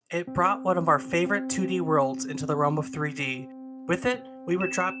It brought one of our favorite 2D worlds into the realm of 3D. With it, we were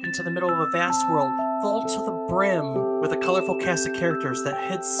dropped into the middle of a vast world, full to the brim with a colorful cast of characters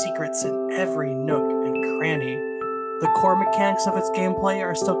that hid secrets in every nook and cranny. The core mechanics of its gameplay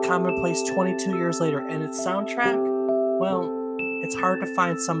are still commonplace 22 years later, and its soundtrack, well, it's hard to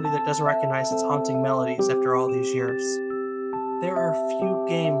find somebody that doesn't recognize its haunting melodies after all these years. There are few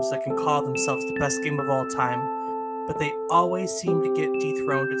games that can call themselves the best game of all time, but they always seem to get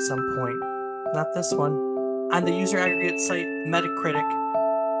dethroned at some point. Not this one. On the user aggregate site Metacritic,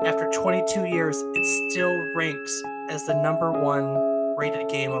 after 22 years, it still ranks as the number one rated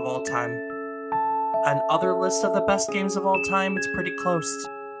game of all time. On other lists of the best games of all time, it's pretty close.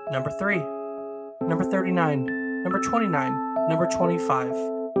 Number 3, number 39, number 29, number 25.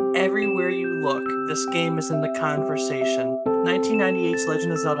 Everywhere you look, this game is in the conversation. 1998's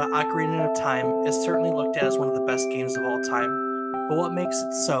Legend of Zelda Ocarina of Time is certainly looked at as one of the best games of all time. But what makes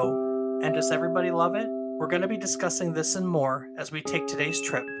it so, and does everybody love it? We're going to be discussing this and more as we take today's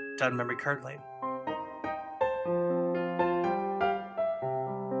trip down memory card lane.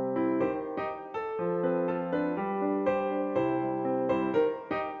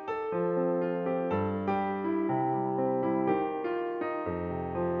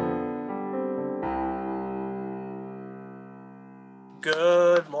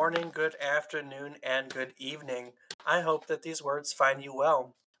 Good morning, good afternoon, and good evening. I hope that these words find you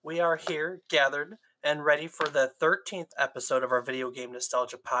well. We are here, gathered, and ready for the 13th episode of our Video Game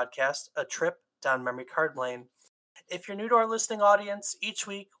Nostalgia podcast, A Trip Down Memory Card Lane. If you're new to our listening audience, each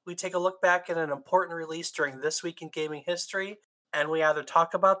week we take a look back at an important release during this week in gaming history, and we either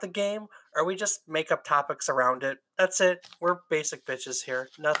talk about the game or we just make up topics around it. That's it. We're basic bitches here.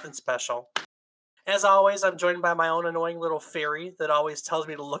 Nothing special. As always, I'm joined by my own annoying little fairy that always tells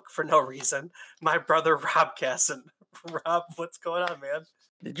me to look for no reason, my brother Rob Casson. Rob, what's going on, man?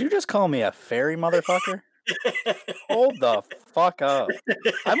 Did you just call me a fairy, motherfucker? Hold the fuck up.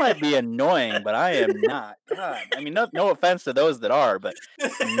 I might be annoying, but I am not. God, I mean, no offense to those that are, but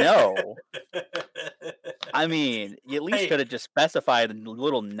no. I mean, you at least Hey. could have just specified a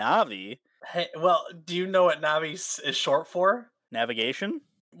little Navi Hey, well, do you know what Navi is short for? navigation.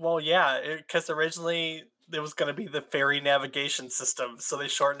 Well, yeah, because originally it was going to be the ferry navigation system, so they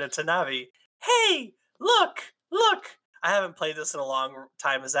shortened it to Navi. Hey, look! I haven't played this in a long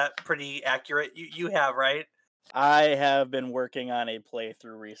time. Is that pretty accurate? You have, right? I have been working on a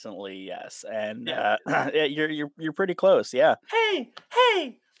playthrough recently, yes, and Yeah. yeah, you're pretty close, yeah. Hey,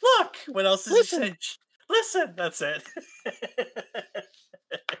 look! What else did you say? Listen, Listen, that's it.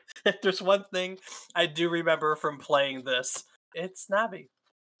 If there's one thing I do remember from playing this, it's Navi.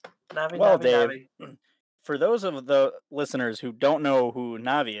 Navi, well, Navi, Dave, Navi. for those of the listeners who don't know who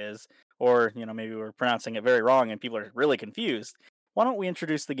Navi is, or maybe we're pronouncing it very wrong and people are really confused, why don't we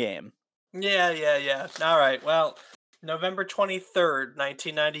introduce the game? Yeah. All right. Well, November 23rd,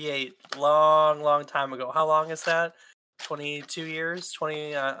 1998. Long time ago. How long is that? 22 years?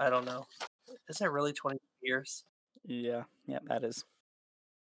 20, I don't know. Is it really 22 years? Yeah, that is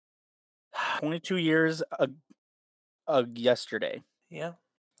 22 years yesterday Yeah,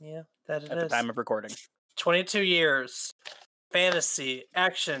 that it at the is. time of recording. 22 years. Fantasy,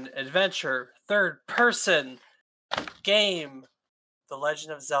 action, adventure, third person game. The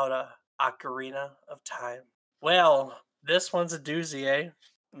Legend of Zelda Ocarina of Time. Well, this one's a doozy, eh?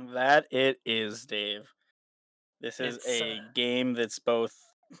 That it is, Dave. This is It's a game that's both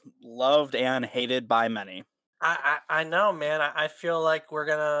loved and hated by many. I know, man. I feel like we're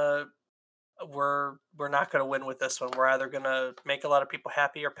not gonna win with this one. We're either gonna make a lot of people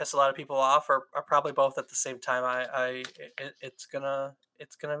happy or piss a lot of people off, or probably both at the same time. It's gonna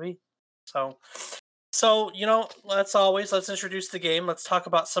be so. So let's introduce the game. Let's talk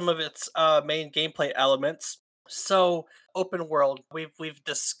about some of its main gameplay elements. So open world. We've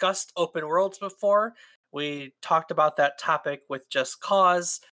discussed open worlds before. We talked about that topic with Just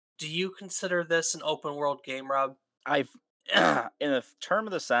Cause. Do you consider this an open world game, Rob? I've in the term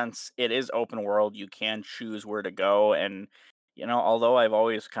of the sense, it is open world. You can choose where to go, and although I've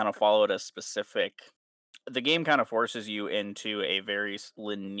always kind of followed a specific, the game kind of forces you into a very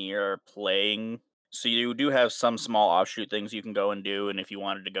linear playing. So you do have some small offshoot things you can go and do, and if you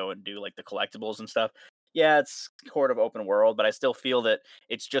wanted to go and do like the collectibles and stuff, yeah, it's sort of open world, but I still feel that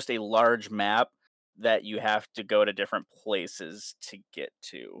it's just a large map that you have to go to different places to get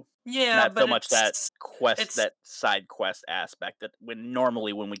to. Yeah, Not so but much that it's that side quest aspect that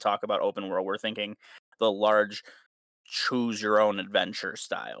when we talk about open world, we're thinking the large choose your own adventure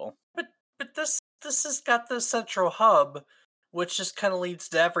style. but but this has got the central hub, which just kind of leads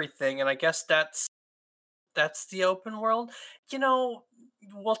to everything, and I guess that's the open world. You know,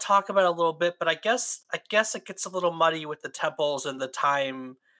 we'll talk about it a little bit, but I guess it gets a little muddy with the temples and the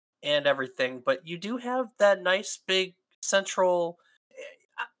time and everything. But you do have that nice big central.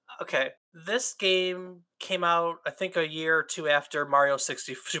 Okay, this game came out I think a year or two after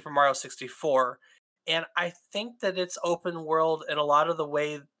Super Mario 64, and I think that it's open world in a lot of the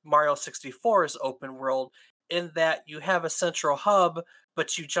way Mario 64 is open world, in that you have a central hub,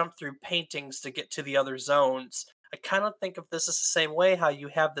 but you jump through paintings to get to the other zones. I kind of think of this as the same way, how you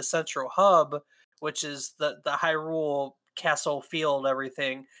have the central hub, which is the Hyrule castle field,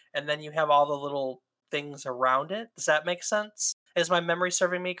 everything, and then you have all the little things around it. Does that make sense? Is my memory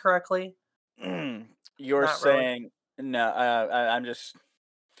serving me correctly? You're Not really. saying no, I'm just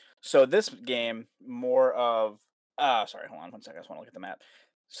so this game more of sorry, hold on one second. I just want to look at the map.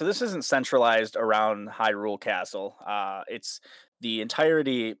 So this isn't centralized around Hyrule Castle. It's the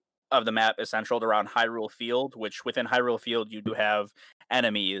entirety of the map is centered around Hyrule Field, which within Hyrule Field you do have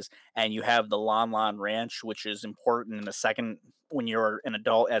enemies, and you have the Lon Lon Ranch, which is important in the second when you're an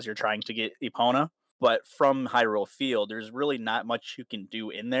adult as you're trying to get Epona. But from Hyrule Field, there's really not much you can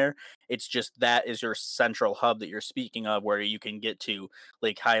do in there. It's just that is your central hub that you're speaking of, where you can get to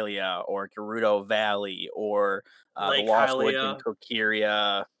Lake Hylia or Gerudo Valley or the Lake Lost Woods in Hylia. Kokiria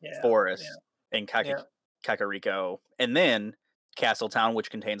Yeah, yeah, Forest in yeah, Kakariko, and then Castletown, which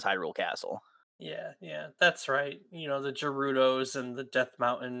contains Hyrule Castle. yeah, yeah. That's right. You know, the Gerudos and the Death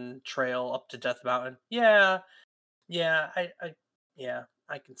Mountain trail up to Death Mountain. Yeah, yeah, yeah,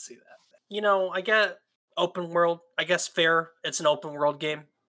 I can see that. You know, I get open world. I guess fair. It's an open world game,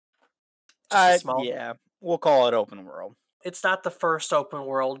 just a small. Yeah, we'll call it open world. It's not the first open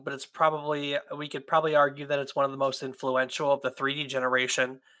world, but it's probably we could probably argue that it's one of the most influential of the 3D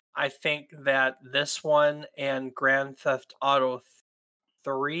generation. I think that this one and Grand Theft Auto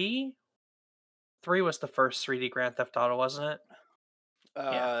 3 3 was the first 3D Grand Theft Auto, wasn't it?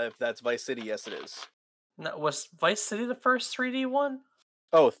 Yeah. If that's Vice City, yes, it is. No, was Vice City the first 3D one?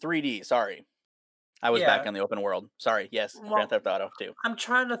 Oh, 3D. Sorry, I was back Yeah. on the open world. Sorry, yes, Grand Well, Theft Auto 2. I'm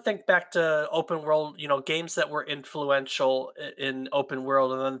trying to think back to open world, games that were influential in open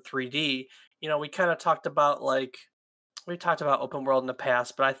world and then 3D. We kind of talked about we talked about open world in the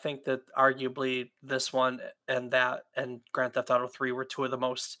past, but I think that arguably this one and that and Grand Theft Auto 3 were two of the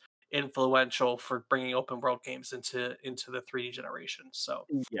most influential for bringing open world games into the 3D generation. So,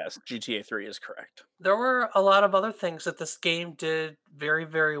 Yes, GTA 3 is correct. there were a lot of other things that this game did very,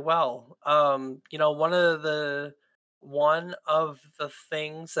 very well. One of the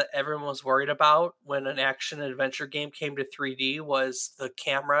things that everyone was worried about when an action adventure game came to 3D was the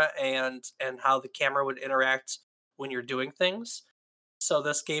camera and how the camera would interact when you're doing things. So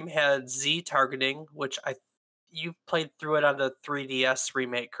this game had Z targeting, which I you played through it on the 3DS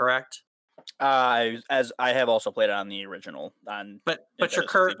remake, correct? As I have also played it on the original on But Nintendo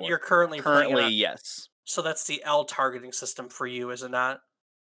 64. you're currently playing it Currently, on. yes. So that's the L targeting system for you, is it not?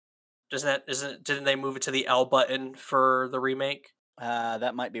 Doesn't that isn't didn't they move it to the L button for the remake?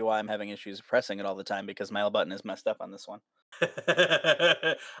 That might be why I'm having issues pressing it all the time because my L button is messed up on this one.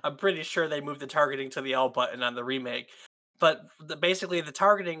 I'm pretty sure they moved the targeting to the L button on the remake. But basically, the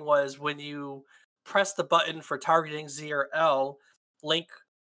targeting was when you press the button for targeting Z or L, Link,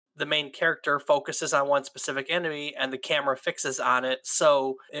 the main character, focuses on one specific enemy and the camera fixes on it.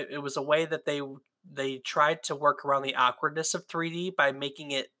 So it was a way that they tried to work around the awkwardness of 3D by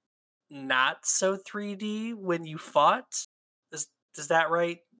making it not so 3D when you fought. Is that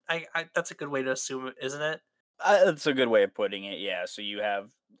right? That's a good way to assume it, isn't it? That's a good way of putting it. Yeah. So you have,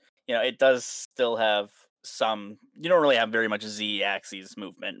 it does still have some. You don't really have very much Z axis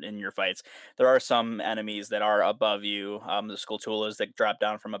movement in your fights. There are some enemies that are above you. The Skulltulas that drop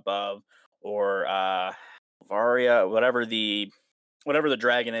down from above, or Varia, whatever the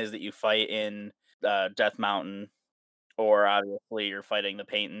dragon is that you fight in Death Mountain, or obviously you're fighting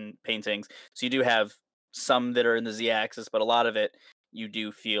the paintings. So you do have some that are in the Z axis, but a lot of it you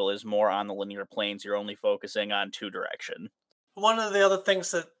do feel is more on the linear planes. You're only focusing on two direction. One of the other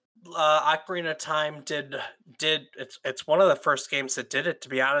things that Ocarina of Time did it's one of the first games that did it. To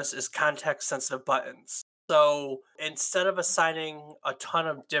be honest, is context sensitive buttons. So instead of assigning a ton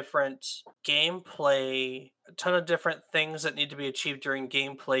of different gameplay, a ton of different things that need to be achieved during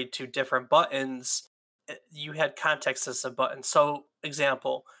gameplay to different buttons, you had context sensitive buttons. So,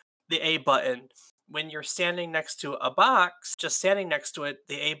 example, the A button. When you're standing next to a box, just standing next to it,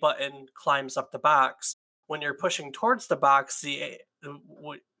 the A button climbs up the box. When you're pushing towards the box,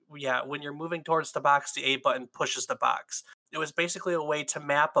 when you're moving towards the box, the A button pushes the box. It was basically a way to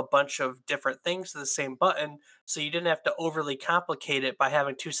map a bunch of different things to the same button, so you didn't have to overly complicate it by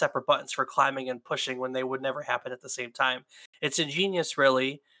having two separate buttons for climbing and pushing when they would never happen at the same time. It's ingenious,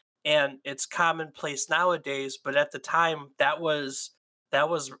 really, and it's commonplace nowadays. But at the time, that was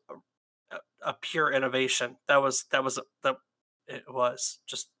a pure innovation. It was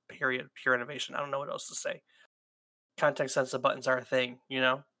just period pure innovation. I don't know what else to say. Context sensitive buttons are a thing, you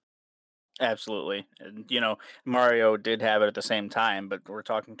know. Absolutely. And, Mario did have it at the same time, but we're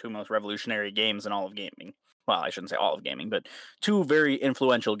talking two most revolutionary games in all of gaming. Well, I shouldn't say all of gaming, but two very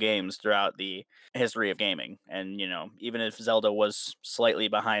influential games throughout the history of gaming. And, even if Zelda was slightly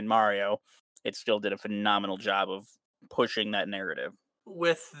behind Mario, it still did a phenomenal job of pushing that narrative.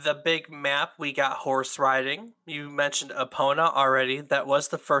 With the big map, we got horse riding. You mentioned Epona already. That was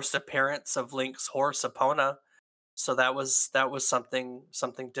the first appearance of Link's horse, Epona. So that was something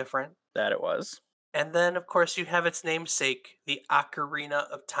different. That it was. And then, of course, you have its namesake, the Ocarina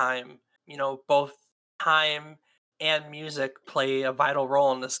of Time. Both time and music play a vital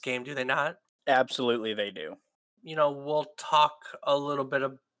role in this game, do they not? Absolutely, they do. We'll talk a little bit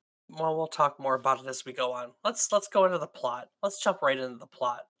of well, we'll talk more about it as we go on. Let's go into the plot. Let's jump right into the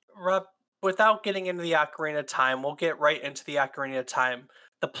plot. Rob, without getting into the Ocarina of Time, we'll get right into the Ocarina of Time.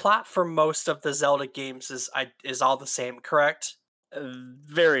 The plot for most of the Zelda games is all the same, correct?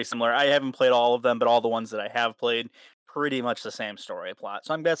 Very similar. I haven't played all of them, but all the ones that I have played, pretty much the same story plot.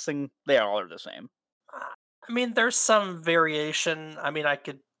 So I'm guessing they all are the same. I mean, there's some variation. I mean, I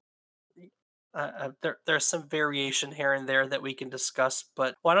could there's some variation here and there that we can discuss,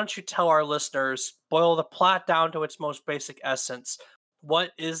 but why don't you tell our listeners, boil the plot down to its most basic essence?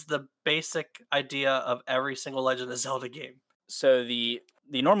 What is the basic idea of every single Legend of Zelda game? So the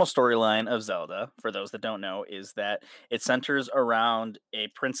normal storyline of Zelda, for those that don't know, is that it centers around a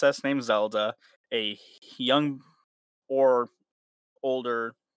princess named Zelda, a young or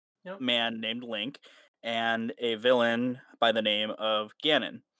older Yep. man named Link, and a villain by the name of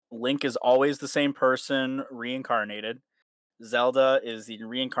Ganon. Link is always the same person reincarnated. Zelda is the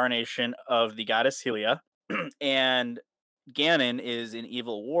reincarnation of the goddess Hylia, and Ganon is an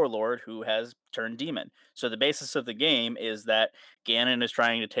evil warlord who has turned demon. So the basis of the game is that Ganon is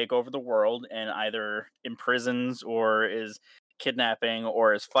trying to take over the world and either imprisons or is kidnapping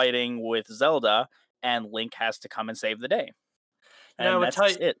or is fighting with Zelda, and Link has to come and save the day. I And would tell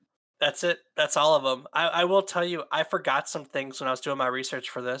that's you it. that's it. That's all of them. I will tell you, I forgot some things when I was doing my research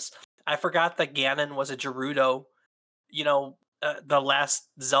for this. I forgot that Ganon was a Gerudo. The last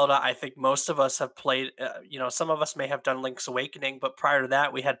Zelda, I think most of us have played. Some of us may have done Link's Awakening, but prior to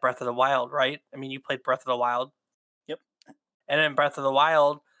that, we had Breath of the Wild, right? I mean, you played Breath of the Wild, Yep. and in Breath of the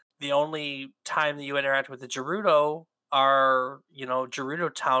Wild, the only time that you interact with the Gerudo are,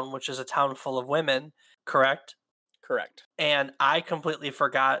 Gerudo Town, which is a town full of women, correct? Correct. And I completely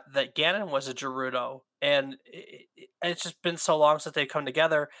forgot that Ganon was a Gerudo, and it's just been so long since they've come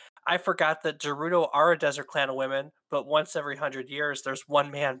together. I forgot that Gerudo are a desert clan of women, but once every 100 years, there's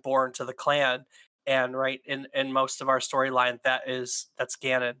one man born to the clan, and right in most of our storyline, that's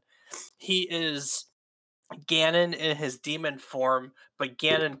Ganon. He is Ganon in his demon form, but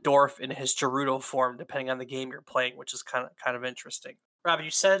Ganondorf in his Gerudo form, depending on the game you're playing, which is kind of interesting. Rob,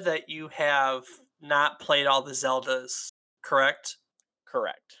 you said that you have not played all the Zeldas, correct?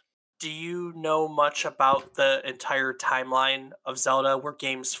 Correct. Do you know much about the entire timeline of Zelda, where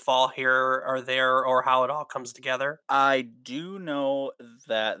games fall here or there, or how it all comes together? I do know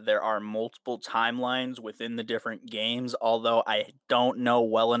that there are multiple timelines within the different games, although I don't know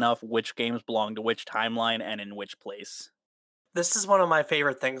well enough which games belong to which timeline and in which place. This is one of my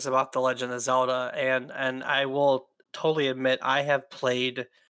favorite things about The Legend of Zelda, and I will totally admit I have played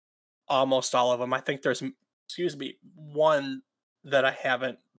almost all of them. I think there's, excuse me, one that I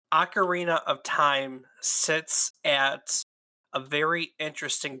haven't. Ocarina of Time sits at a very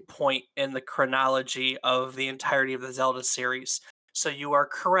interesting point in the chronology of the entirety of the Zelda series. So you are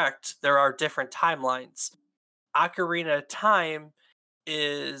correct, there are different timelines. Ocarina of Time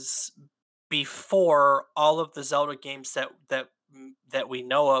is before all of the Zelda games that we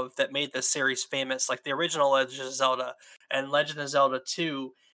know of that made this series famous, like the original Legend of Zelda and Legend of Zelda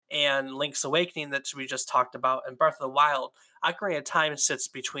 2 and Link's Awakening that we just talked about and Breath of the Wild. Ocarina of Time sits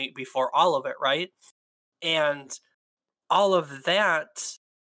before all of it, right? And all of that,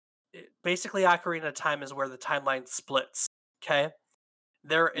 basically Ocarina of Time is where the timeline splits. Okay? Hmm.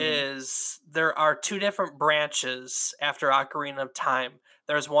 There are two different branches after Ocarina of Time.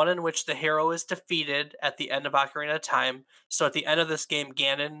 There's one in which the hero is defeated at the end of Ocarina of Time. So at the end of this game,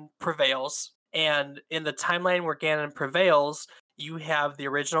 Ganon prevails. And in the timeline where Ganon prevails, you have the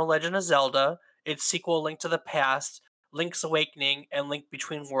original Legend of Zelda, its sequel Link to the Past, Link's Awakening and Link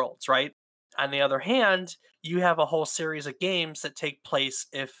Between Worlds, right? On the other hand, you have a whole series of games that take place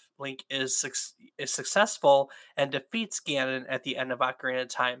if Link is successful and defeats Ganon at the end of Ocarina of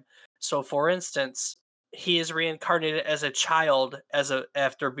Time. So, for instance, he is reincarnated as a child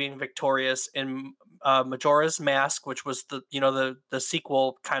after being victorious in Majora's Mask, which was the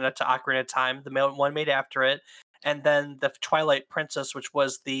sequel kind of to Ocarina of Time, the one made after it, and then the Twilight Princess, which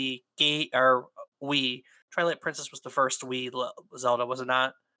was the gay or Wii. Twilight Princess was the first Wii Zelda, was it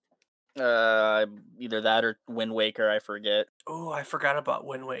not? Uh, Either that or Wind Waker, I forget. Oh, I forgot about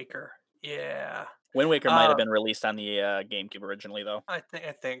Wind Waker. Yeah. Wind Waker might have Uh, been released on the GameCube originally, though. I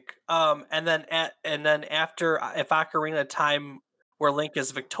think. And then after if Ocarina of Time, where Link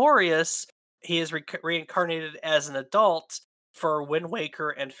is victorious, he is reincarnated as an adult for Wind Waker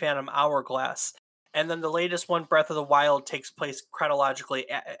and Phantom Hourglass. And then the latest one, Breath of the Wild, takes place chronologically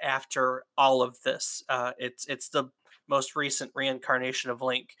after all of this. It's the most recent reincarnation of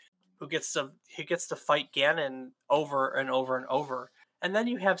Link, who gets to fight Ganon over and over and over. And then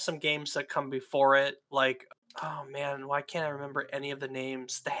you have some games that come before it, like, oh man, why can't I remember any of the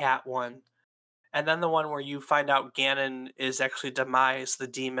names? The Hat one. And then the one where you find out Ganon is actually Demise, the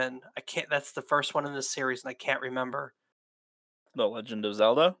demon. I can't That's the first one in the series and I can't remember. The Legend of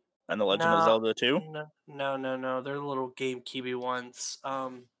Zelda and The Legend of No, Zelda 2. no. They're the little GameCube ones.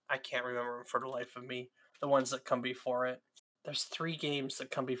 I can't remember them for the life of me. The ones that come before it. There's 3 games that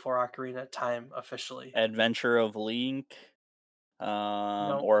come before Ocarina of Time officially. Adventure of Link,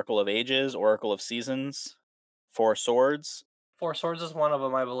 No, Oracle of Ages, Oracle of Seasons, Four Swords, Four Swords is one of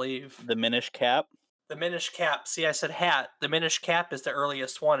them, I believe. The Minish Cap. The Minish Cap. See, I said Hat. The Minish Cap is the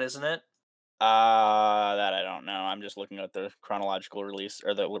earliest one, isn't it? That I don't know. I'm just looking at the chronological release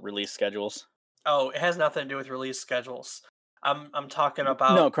or the release schedules. Oh, it has nothing to do with release schedules. I'm talking No,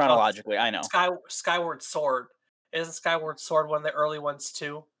 about chronologically, I know. Skyward Sword. Isn't Skyward Sword one of the early ones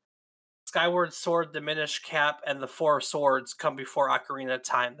too? Skyward Sword, the Minish Cap, and the Four Swords come before Ocarina of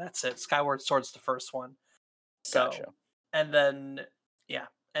Time. That's it. Skyward Sword's the first one. So, Gotcha. and then yeah.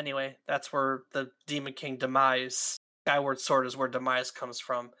 Anyway, that's where the Demon King Demise. Skyward Sword is where Demise comes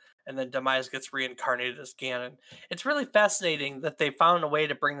from, and then Demise gets reincarnated as Ganon. It's really fascinating that they found a way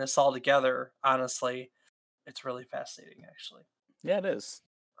to bring this all together. Honestly, it's really fascinating, actually. Yeah, it is.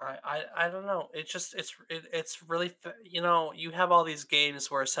 I don't know. It's really you have all these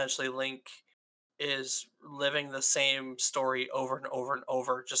games where essentially Link is living the same story over and over and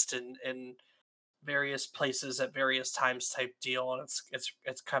over, just in various places at various times type deal, and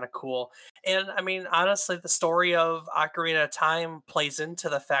it's kind of cool. And I mean, honestly, the story of Ocarina of Time plays into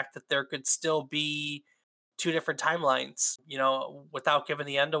the fact that there could still be 2 different timelines, without giving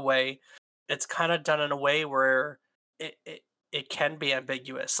the end away. It's kind of done in a way where it can be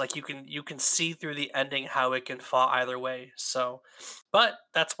ambiguous. Like you can see through the ending how it can fall either way. So, but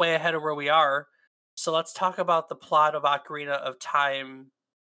that's way ahead of where we are. So let's talk about the plot of Ocarina of Time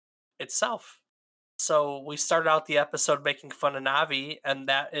itself. So we started out the episode making fun of Navi, and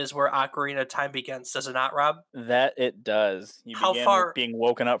that is where Ocarina of Time begins, does it not, Rob? That it does. You How begin far? being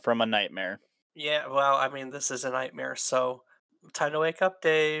woken up from a nightmare. Yeah, well, I mean, this is a nightmare, so time to wake up,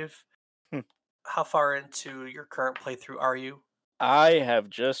 Dave. Hmm. How far into your current playthrough are you? I have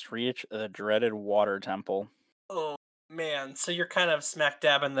just reached the dreaded water temple. Oh man, so you're kind of smack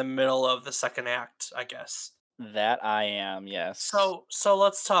dab in the middle of the second act, I guess. That I am, yes. So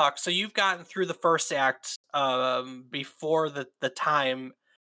let's talk. So you've gotten through the first act before the time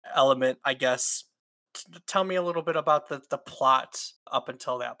element, I guess. Tell me a little bit about the plot up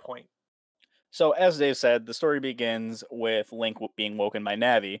until that point. So, as Dave said, the story begins with Link being woken by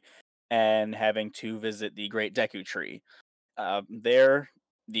Navi and having to visit the Great Deku Tree. There,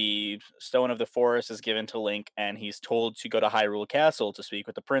 the Stone of the Forest is given to Link, and he's told to go to Hyrule Castle to speak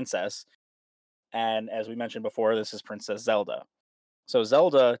with the princess. And as we mentioned before, this is Princess Zelda. So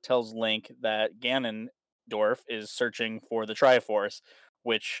Zelda tells Link that Ganondorf is searching for the Triforce,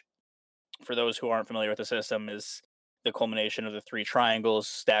 which, for those who aren't familiar with the system, is the culmination of the 3 triangles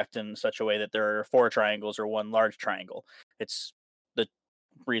stacked in such a way that there are 4 triangles or one large triangle. It's the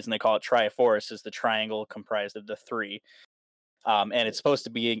reason they call it Triforce is the triangle comprised of the 3, and it's supposed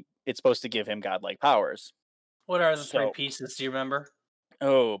to give him godlike powers. What are the three So, pieces? Do you remember?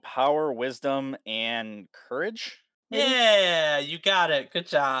 power, wisdom, and courage. Maybe Yeah, you got it. Good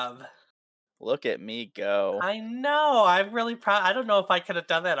job. look at me go. I know. I'm really proud. I don't know if I could have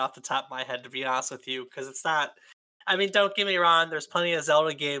done that off the top of my head, to be honest with you, because it's not. I mean, don't get me wrong. There's plenty of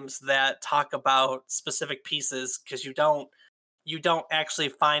Zelda games that talk about specific pieces because you don't actually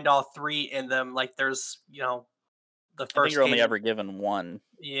find all 3 in them. Like there's the I think first you're only game. ever given one.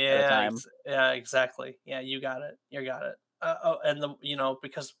 at a Yeah, time. yeah, exactly. Yeah, you got it. You got it. Oh, and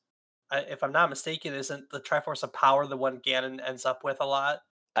because if I'm not mistaken, isn't the Triforce of Power the one Ganon ends up with a lot?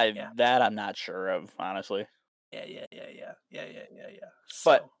 Yeah, I'm not sure of, honestly. yeah.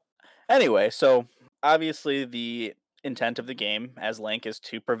 But So, anyway, so obviously the intent of the game as Link is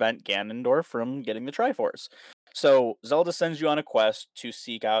to prevent Ganondorf from getting the Triforce. So Zelda sends you on a quest to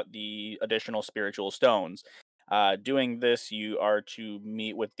seek out the additional spiritual stones. Doing this, you are to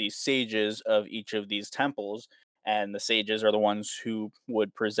meet with the sages of each of these temples, and the sages are the ones who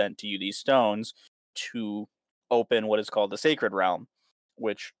would present to you these stones to open what is called the Sacred Realm,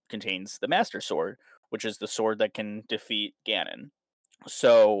 which contains the Master Sword, which is the sword that can defeat Ganon.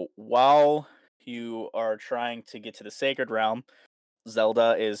 So while you are trying to get to the Sacred Realm,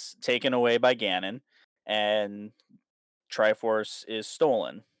 Zelda is taken away by Ganon, and Triforce is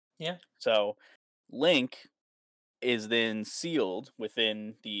stolen. yeah, So Link is then sealed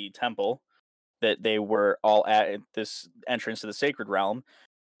within the temple that they were all at this entrance to the Sacred Realm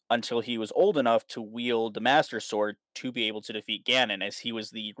until he was old enough to wield the Master Sword to be able to defeat Ganon, as he was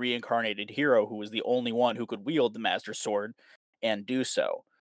the reincarnated hero who was the only one who could wield the Master Sword and do so.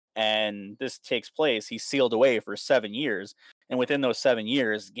 And this takes place, he's sealed away for 7 years, and within those 7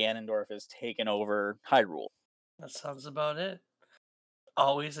 years, Ganondorf has taken over Hyrule. that sounds about it.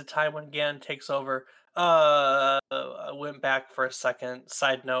 Always a time when Ganon takes over. I went back for a second.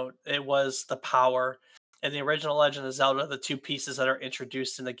 Side note: it was the power. In the original Legend of Zelda, the two pieces that are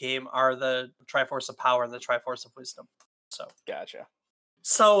introduced in the game are the Triforce of Power and the Triforce of Wisdom. So, Gotcha.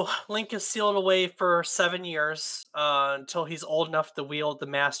 Link is sealed away for 7 years until he's old enough to wield the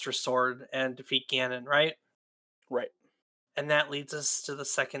Master Sword and defeat Ganon, right? Right. And that leads us to the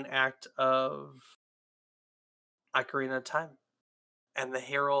second act of Ocarina of Time and the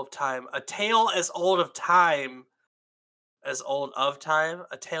Hero of Time. A tale as old of time as old of time,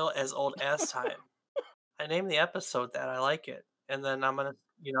 a tale as old as time. I named the episode that. I like it. And then I'm gonna,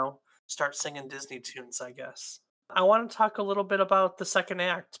 start singing Disney tunes, I guess. I want to talk a little bit about the second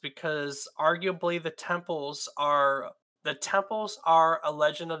act because arguably the temples are a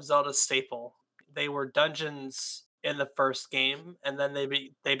Legend of Zelda staple. They were dungeons in the first game, and then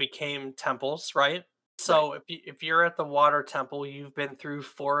they became temples, right? Right. So if you're at the water temple, you've been through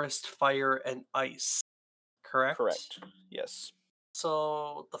forest, fire, and ice, correct? Correct. Yes.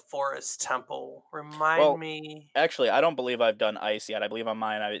 So the forest temple. Remind Well, me, actually, I don't believe I've done ice yet. I believe on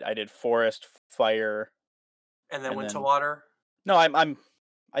mine I did forest, fire, and then and went to then water. no,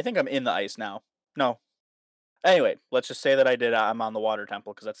 I think I'm in the ice now. No. Anyway, let's just say that I'm on the water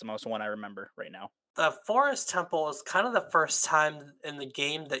temple because that's the most one I remember right now. The forest temple is kind of the first time in the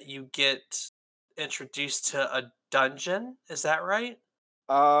game that you get introduced to a dungeon. Is that right?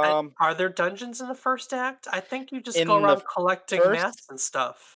 Um, Are there dungeons in the first act? I think you just go in the around collecting first masks and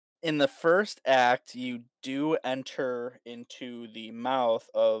stuff. in the first act, you do enter into the mouth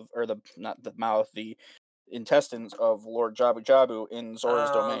of, or the not the mouth, the intestines of Lord Jabu Jabu in Zora's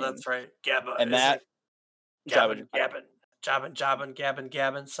Oh, domain, that's right. Gabba, and isn't that it? Jabu Gabbin, Gabbin, Jobbin, Jobbin, Gabbin,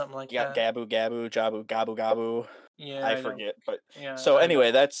 Gabbin, something like that. Gabu Gabu Jabu Gabu Gabu. Yeah, I I know. forget, but Yeah, so I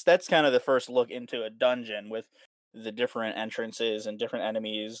anyway, know. that's kind of the first look into a dungeon with the different entrances and different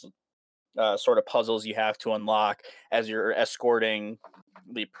enemies, sort of puzzles you have to unlock as you're escorting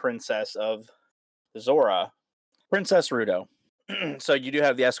the princess of Zora, Princess Rudo. So you do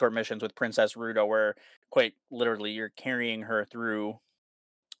have the escort missions with Princess Rudo, where quite literally you're carrying her through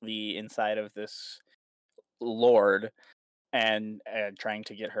the inside of this lord and trying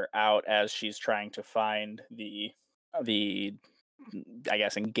to get her out as she's trying to find the I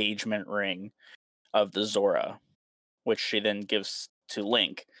guess engagement ring of the Zora, which she then gives to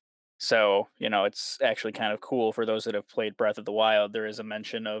Link. So, it's actually kind of cool for those that have played Breath of the Wild. There is a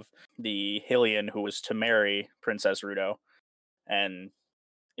mention of the Hylian who was to marry Princess Rudo. And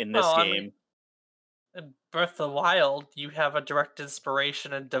in this Well, I mean, game, in Breath of the Wild, you have a direct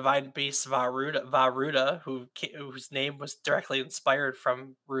inspiration in Divine Beast Varuda, whose name was directly inspired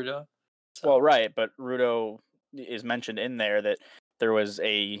from Ruda. well, So right, but Rudo is mentioned in there that there was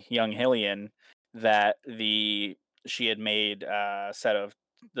a young Hylian that the she had made a set of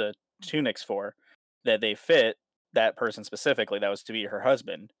the tunics for that they fit that person specifically that was to be her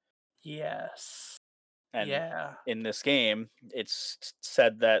husband. yes, And yeah. in this game, it's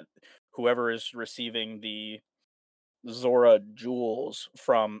said that whoever is receiving the Zora jewels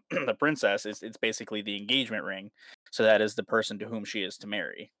from the princess is it's basically the engagement ring. So that is the person to whom she is to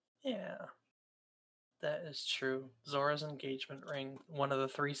marry. Yeah, that is true. Zora's engagement ring, one of the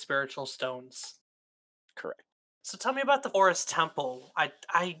three spiritual stones. Correct. So tell me about the Forest Temple. I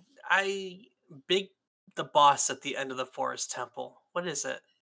big the boss at the end of the Forest Temple. What is it?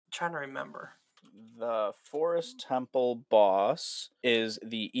 trying to remember. The Forest Temple boss is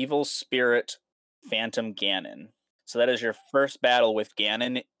the evil spirit Phantom Ganon. So that is your first battle with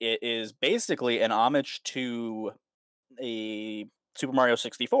Ganon. It is basically an homage to a Super Mario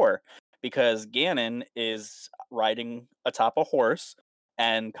 64 because Ganon is riding atop a horse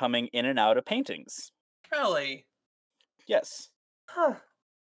and coming in and out of paintings. Really? Yes. Huh.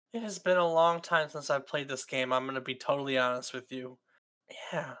 It has been a long time since I've played this game. I'm gonna be totally honest with you.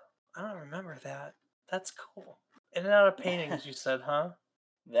 Yeah, I don't remember that. That's cool. In and out of paintings, you said, huh?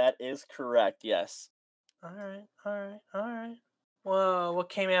 That is correct, yes. All right, all right, all right. Well, what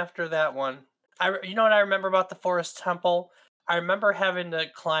came after that one? You know what I remember about the Forest Temple? I remember having to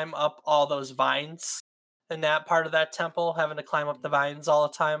climb up all those vines in that part of that temple, having to climb up the vines all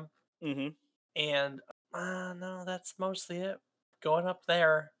the time. Hmm. And no, that's mostly it. Going up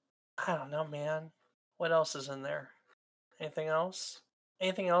there, I don't know, man. What else is in there? Anything else?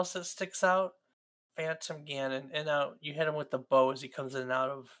 Anything else that sticks out? Phantom Ganon, and you hit him with the bow as he comes in and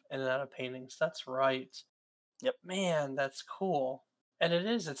out of paintings. That's right. Yep. Man, that's cool. And it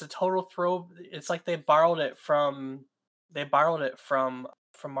is. It's a total throw. It's like they borrowed it from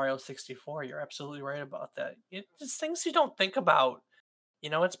Mario 64. You're absolutely right about that. It's things you don't think about.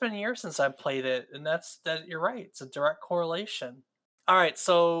 It's been years since I played it, and that. You're right. It's a direct correlation. All right,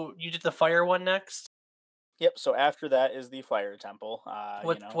 so you did the fire one next. Yep. So after that is the Fire Temple.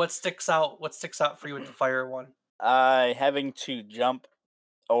 What sticks out? What sticks out for you with the fire one? Having to jump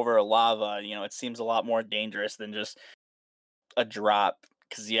over lava, it seems a lot more dangerous than just a drop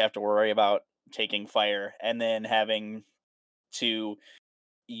because you have to worry about taking fire and then having to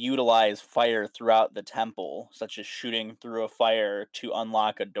utilize fire throughout the temple, such as shooting through a fire to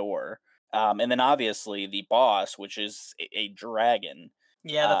unlock a door. And then obviously the boss, which is a dragon,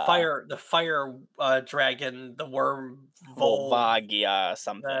 Yeah, the uh, fire dragon, the worm vole. Volvagia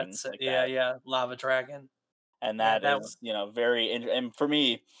something That's it. like Yeah, that. yeah, lava dragon. And Yeah, that that one. is and for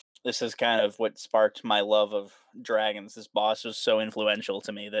me, this is kind of what sparked my love of dragons. This boss was so influential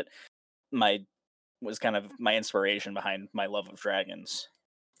to me that my was kind of my inspiration behind my love of dragons.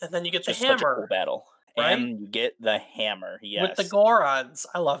 And then you get It's the just such a cool hammer, battle. right? And you get the hammer, With the yes. Gorons.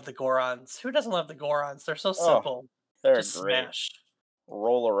 I love the Gorons. Who doesn't love the Gorons? They're so Oh, simple. they're Just great. smash.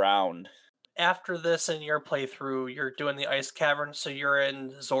 Roll around. After this in your playthrough, you're doing the ice cavern, so you're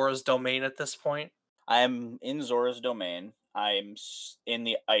in Zora's domain at this point. I'm in Zora's domain. In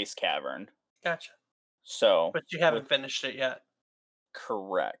the ice cavern. Gotcha. So, But you with haven't finished it yet.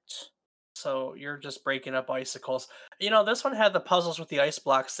 correct. So you're just breaking up icicles. This one had the puzzles with the ice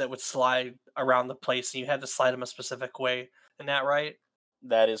blocks that would slide around the place, and you had to slide them a specific way. Isn't that right?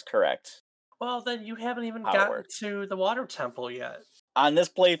 That is correct. Well, then you haven't even How it gotten works. to the water temple yet. On this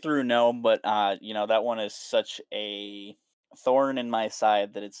playthrough, no, but that one is such a thorn in my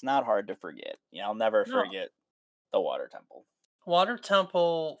side that it's not hard to forget. I'll never No. forget the water temple. Water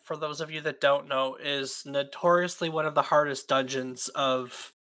temple, for those of you that don't know, is notoriously one of the hardest dungeons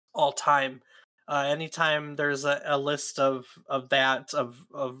of all time. Anytime there's a list of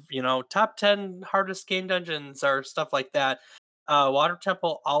top 10 hardest game dungeons or stuff like that, Water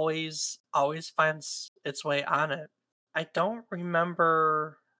Temple always finds its way on it. I don't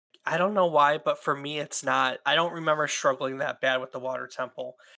remember. I don't know why, but for me, it's not. I don't remember struggling that bad with the Water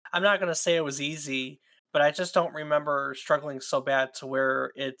Temple. I'm not gonna say it was easy, but I just don't remember struggling so bad to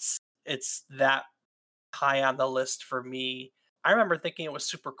where it's that high on the list for me. I remember thinking it was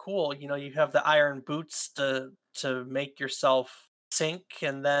super cool. You have the iron boots to make yourself sink,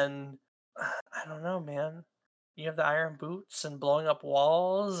 and then I don't know, man. You have the iron boots and blowing up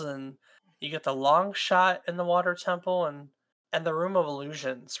walls, and you get the long shot in the water temple and the room of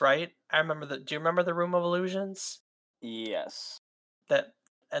illusions, right? I remember the. Do you remember the room of illusions? Yes. That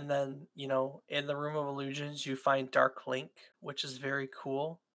and then in the room of illusions you find Dark Link, which is very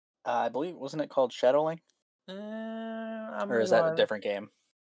cool. I believe, wasn't it called Shadowlink? I'm Or is that a gonna different game?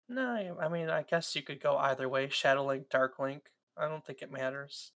 No, I mean, I guess you could go either way. Shadow Link, Dark Link. I don't think it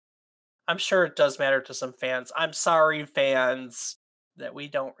matters. I'm sure it does matter to some fans. I'm sorry, fans, that we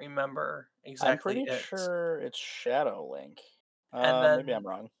don't remember I'm exactly pretty it. sure it's Shadowlink. And Maybe then I'm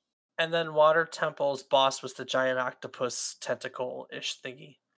wrong. and then Water Temple's boss was the giant octopus tentacle-ish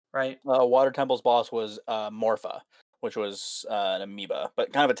thingy, right? Water Temple's boss was Morpha, which was an amoeba,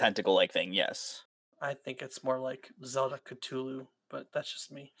 but kind of a tentacle-like thing. Yes. I think it's more like Zelda Cthulhu, but that's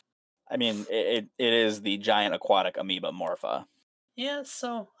just me. I mean, it is the giant aquatic amoeba Morpha. Yeah,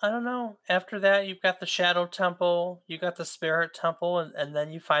 so I don't know. After that, you've got the Shadow Temple, you got the Spirit Temple, and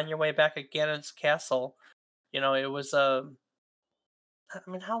then you find your way back at Ganon's castle. It was I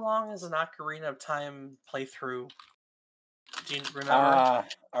mean, how long is an Ocarina of Time playthrough? Do you remember?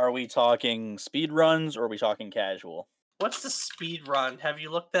 Are we talking speed runs or are we talking casual? What's the speed run? Have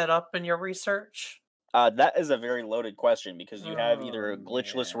you looked that up in your research? That is a very loaded question because you have Oh either a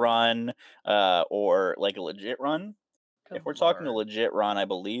glitchless man, run, or like a legit run. If good we're talking a lord! legit run, I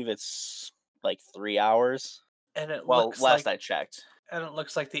believe it's like 3 hours. And it Well, looks last like I checked.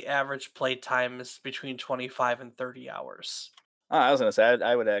 the average play time is between 25 and 30 hours. I was gonna say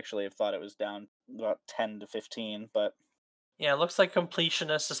I would actually have thought it was down about 10 to 15, but Yeah, it looks like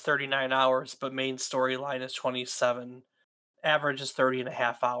completionist is 39 hours, but main storyline is 27. Average is 30 and a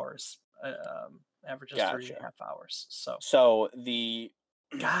half hours. Average is 30 and a gotcha. half hours. So, So the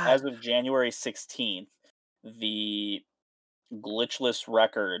as God, of January 16th, the glitchless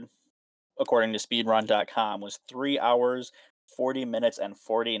record, according to speedrun.com, was 3 hours, 40 minutes, and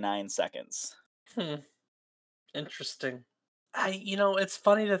 49 seconds. hmm, interesting. It's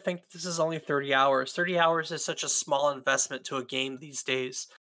funny to think this is only 30 hours. 30 hours is such a small investment to a game these days.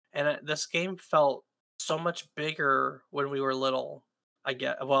 And this game felt so much bigger when we were little.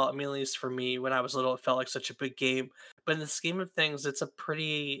 Well, I mean, at least for me, when I was little, it felt like such a big game. But in the scheme of things, it's a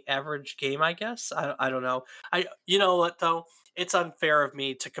pretty average game, I guess. I don't know. You know what though? It's unfair of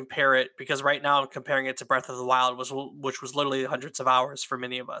me to compare it because right now I'm comparing it to Breath of the Wild, which was literally hundreds of hours for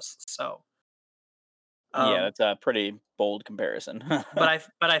many of us. So, Yeah, um, that's a pretty bold comparison. but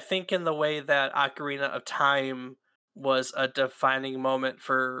I think in the way that Ocarina of Time was a defining moment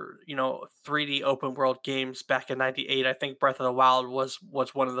for 3D open world games back in '98, I think Breath of the Wild was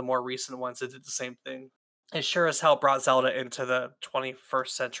one of the more recent ones that did the same thing. It sure as hell brought Zelda into the 21st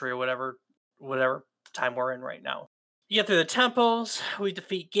century or whatever time we're in right now. You get through the temples, we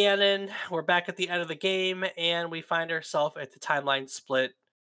defeat Ganon, we're back at the end of the game, and we find ourselves at the timeline split,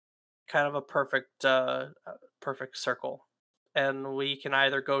 kind of a perfect circle. And we can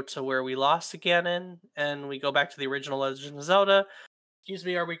either go to where we lost Ganon and we go back to the original Legend of Zelda, excuse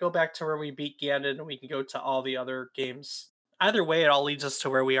me, or we go back to where we beat Ganon and we can go to all the other games. Either way, it all leads us to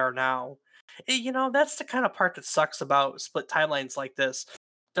where we are now. That's the kind of part that sucks about split timelines like this.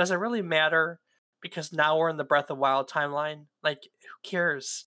 Does it really matter? Because now we're in the Breath of Wild timeline. Like, who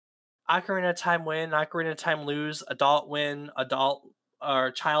cares? Ocarina of Time win, Ocarina of Time lose, adult win, adult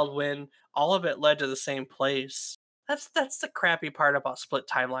or child win, all of it led to the same place. That's the crappy part about split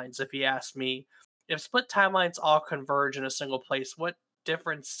timelines, if you ask me. If split timelines all converge in a single place, what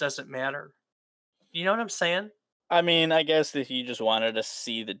difference does it matter? You know what I'm saying? I mean, I guess if you just wanted to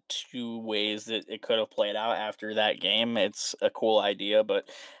see the two ways that it could have played out after that game, it's a cool idea, but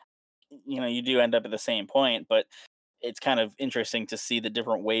you do end up at the same point, but it's kind of interesting to see the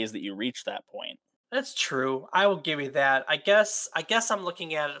different ways that you reach that point. That's true. I will give you that. I guess I'm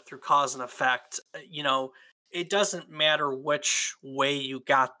looking at it through cause and effect. It doesn't matter which way you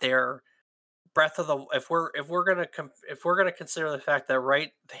got there. Breath of the if we're gonna consider the fact that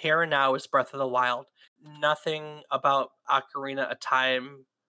right here and now is Breath of the Wild, nothing about Ocarina of Time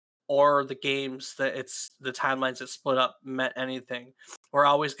or the games that it's the timelines that split up meant anything. We're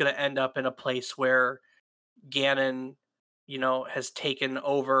always gonna end up in a place where Ganon, has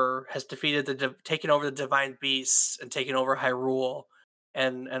defeated taken over the divine beasts and taken over Hyrule,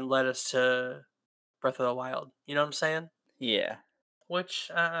 and led us to Breath of the Wild. You know what I'm saying? Yeah. Which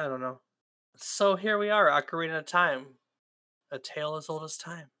I don't know. So here we are, Ocarina of Time, a tale as old as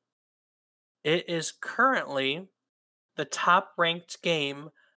time. It is currently the top ranked game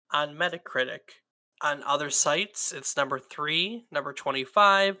on Metacritic. On other sites, it's number 3, number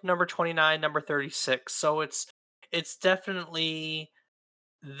 25, number 29, number 36. So it's definitely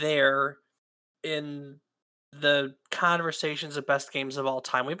there in the conversations of best games of all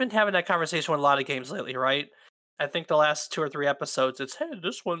time. We've been having that conversation with a lot of games lately, right? I think the last 2 or 3 episodes, it's hey,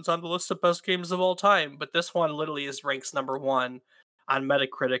 this one's on the list of best games of all time, but this one literally is ranks number one on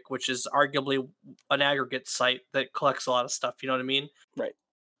Metacritic, which is arguably an aggregate site that collects a lot of stuff. You know what I mean? Right.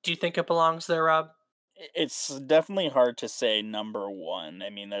 Do you think it belongs there, Rob? It's definitely hard to say number one.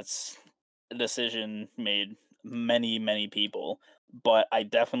 I mean, that's a decision made many, many people, but I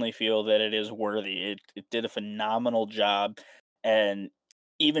definitely feel that it is worthy. It did a phenomenal job, and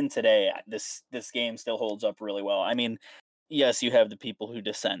even today, this game still holds up really well. I mean, yes, you have the people who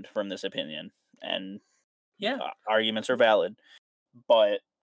dissent from this opinion, and Yeah, arguments are valid, but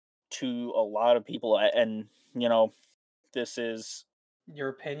to a lot of people, and you know, this is your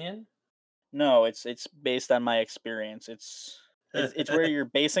opinion. no, it's based on my experience. It's where you're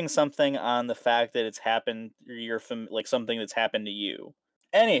basing something on the fact that it's happened, or like something that's happened to you.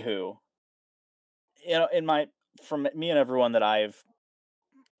 Anywho, in my from me and everyone that I've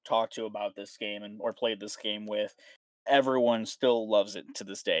talked to about this game and or played this game with, everyone still loves it to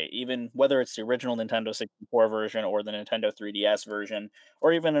this day, even whether it's the original Nintendo 64 version or the Nintendo 3DS version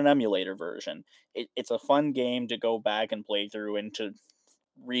or even an emulator version. It's a fun game to go back and play through and to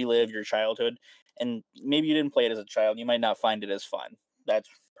relive your childhood. And maybe you didn't play it as a child, you might not find it as fun. That's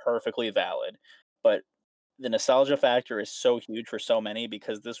perfectly valid. But the nostalgia factor is so huge for so many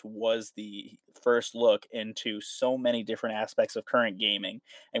because this was the first look into so many different aspects of current gaming.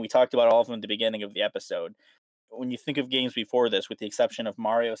 And we talked about all of them at the beginning of the episode. When you think of games before this, with the exception of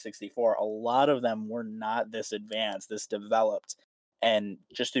Mario 64, a lot of them were not this advanced, this developed. And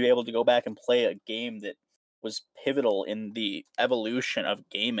just to be able to go back and play a game that was pivotal in the evolution of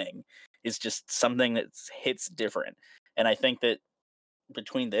gaming is just something that hits different. And I think that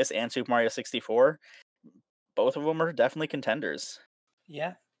between this and Super Mario 64, both of them are definitely contenders.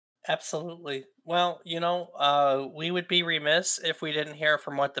 Yeah, absolutely. Well, we would be remiss if we didn't hear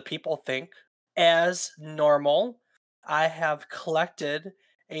from what the people think. As normal, I have collected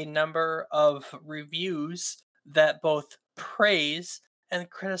a number of reviews that both praise and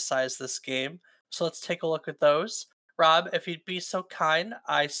criticize this game. So let's take a look at those. Rob, if you'd be so kind,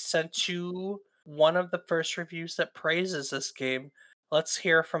 I sent you one of the first reviews that praises this game. Let's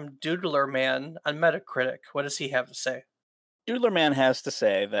hear from Doodler Man on Metacritic. What does he have to say? Doodler Man has to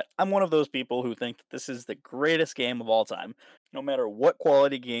say that I'm one of those people who think that this is the greatest game of all time, no matter what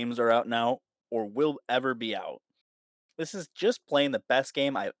quality games are out now or will ever be out. This is just plain the best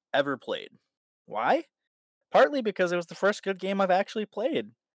game I've ever played. Why? Partly because it was the first good game I've actually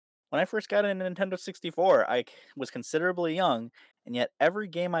played. When I first got a Nintendo 64, was considerably young, and yet every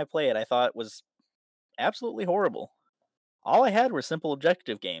game I played I thought was absolutely horrible. All I had were simple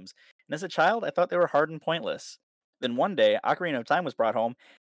objective games, and as a child I thought they were hard and pointless. Then one day, Ocarina of Time was brought home,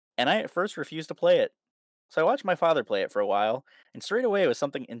 and I at first refused to play it. So I watched my father play it for a while, and straight away it was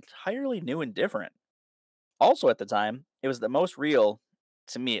something entirely new and different. Also at the time, it was the most real,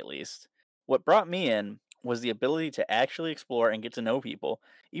 to me at least. What brought me in was the ability to actually explore and get to know people,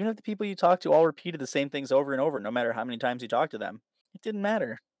 even if the people you talked to all repeated the same things over and over, no matter how many times you talked to them. It didn't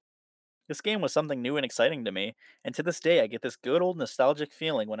matter. This game was something new and exciting to me, and to this day I get this good old nostalgic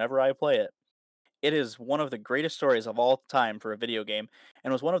feeling whenever I play it. It is one of the greatest stories of all time for a video game,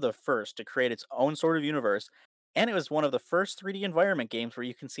 and was one of the first to create its own sort of universe, and it was one of the first 3D environment games where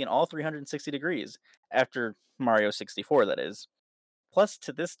you can see in all 360 degrees, after Mario 64, that is. Plus,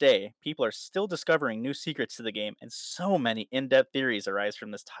 to this day, people are still discovering new secrets to the game, and so many in depth theories arise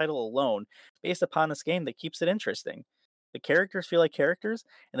from this title alone based upon this game that keeps it interesting. The characters feel like characters,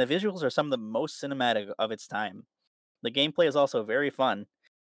 and the visuals are some of the most cinematic of its time. The gameplay is also very fun,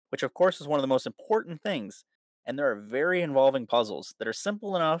 which of course is one of the most important things. And there are very involving puzzles that are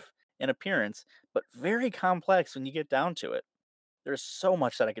simple enough in appearance, but very complex when you get down to it. There's so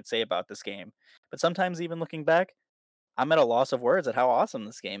much that I could say about this game, but sometimes even looking back, I'm at a loss of words at how awesome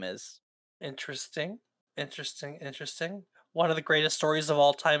this game is. Interesting. Interesting. Interesting. One of the greatest stories of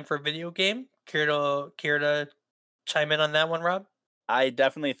all time for a video game. Care to chime in on that one, Rob? I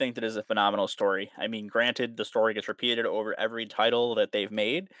definitely think that is a phenomenal story. I mean, granted, the story gets repeated over every title that they've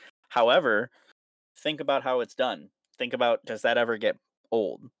made. However, think about how it's done. Think about, does that ever get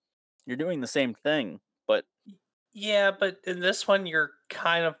old? You're doing the same thing, but Yeah, but in this one, you're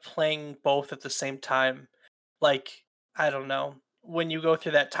kind of playing both at the same time. Like, I don't know. When you go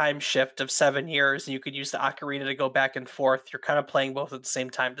through that time shift of 7 years and you could use the ocarina to go back and forth, you're kind of playing both at the same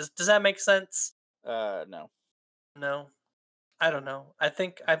time. Does that make sense? no. No, I don't know. I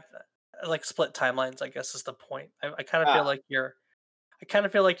like split timelines. I guess is the point. I kind of feel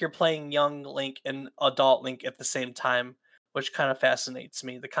Ah, like you're playing young Link and adult Link at the same time, which kind of fascinates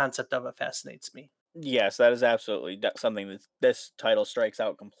me. The concept of it fascinates me. yes, that is absolutely something that this title strikes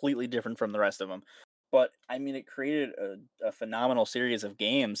out completely different from the rest of them. But I mean, it created a phenomenal series of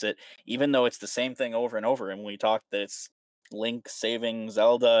games that, even though it's the same thing over and over, and when we talked that it's Link saving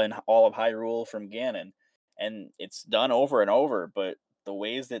Zelda and all of Hyrule from Ganon, and it's done over and over, but the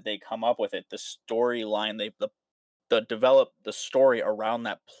ways that they come up with it, the storyline, the develop the story around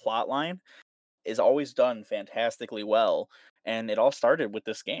that plot line is always done fantastically well, and it all started with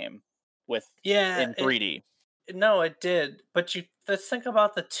this game with Yeah, in 3D. no, it did. But let's think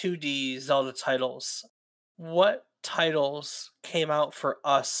about the 2D Zelda titles. What titles came out for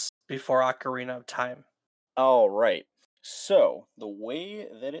us before Ocarina of Time? All right. So the way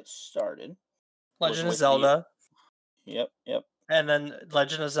that it started was Legend of with the Zelda, yep, and then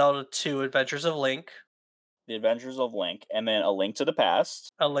Legend of Zelda 2 Adventures of Link, the Adventures of Link, and then A Link to the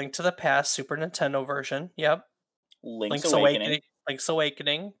Past, A Link to the Past Super Nintendo version. Yep. Link's Link's Awakening. Awakening. Link's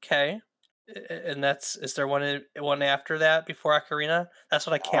Awakening. Okay. And is there one after that before Ocarina? That's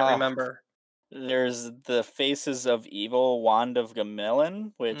what I can't Ah, remember. There's the Faces of Evil Wand of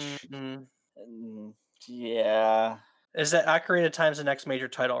Gamelin, which, Mm-mm. mm, yeah, Is that Ocarina of Time's the next major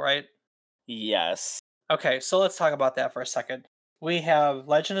title, right? yes. Okay, so let's talk about that for a second. We have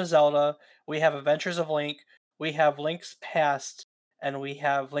Legend of Zelda, we have Adventures of Link, we have Link's Past, and we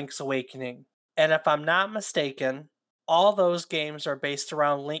have Link's Awakening. And if I'm not mistaken, all those games are based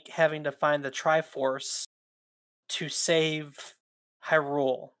around Link having to find the Triforce to save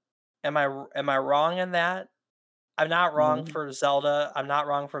Hyrule. Am I wrong in that? I'm not wrong Mm, for Zelda, I'm not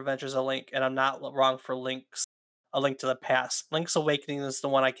wrong for Adventures of Link, and I'm not wrong for Link's A Link to the Past. Link's Awakening is the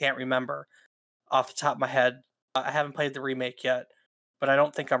one I can't remember off the top of my head. I haven't played the remake yet, but I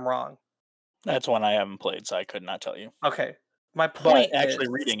don't think I'm wrong. That's one I haven't played, so I could not tell you. Okay. My But point actually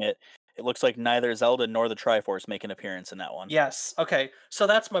is reading it, it looks like neither Zelda nor the Triforce make an appearance in that one. yes, okay. So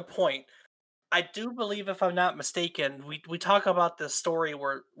that's my point. I do believe, if I'm not mistaken, we talk about this story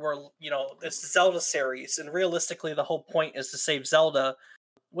where this Zelda series, and realistically, the whole point is to save Zelda,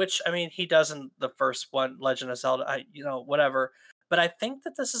 which I mean he does in the first one, Legend of Zelda. Whatever. But I think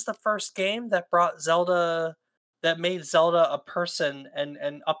that this is the first game that brought Zelda, that made Zelda a person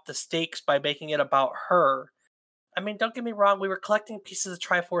and up the stakes by making it about her. I mean, don't get me wrong, we were collecting pieces of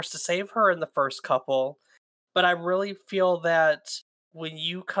Triforce to save her in the first couple, but I really feel that when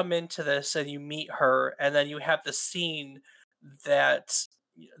you come into this and you meet her, and then you have the scene that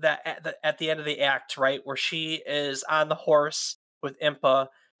at the end of the act, right, where she is on the horse with Impa,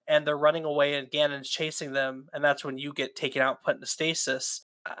 and they're running away, and Ganon's chasing them, and that's when you get taken out, put into stasis.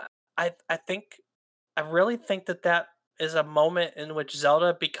 I think I really think that that is a moment in which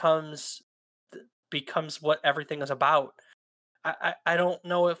Zelda becomes what everything is about. I don't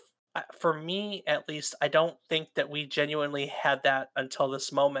know if for me at least, I don't think that we genuinely had that until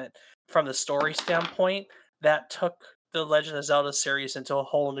this moment. From the story standpoint, that took the Legend of Zelda series into a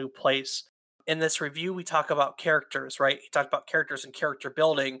whole new place. In this review, we talk about characters, right? He talked about characters and character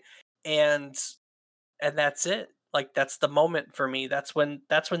building, and that's it. Like that's the moment for me. That's when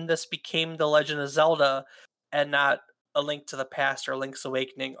this became the Legend of Zelda, and not A Link to the Past or Link's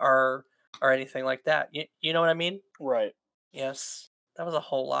Awakening or anything like that. You know what I mean? Right. Yes, that was a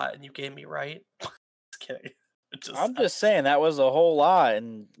whole lot, and you gave me right. Just kidding. It just I'm just saying that was a whole lot,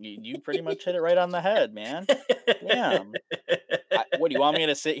 and you pretty much hit it right on the head, man. Damn. What do you want me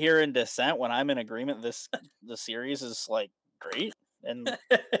to sit here in dissent when I'm in agreement? The series is like great, and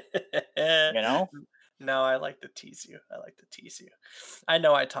you know, No, I like to tease you. I like to tease you. I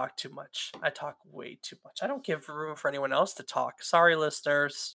know I talk too much. I talk way too much. I don't give room for anyone else to talk. Sorry,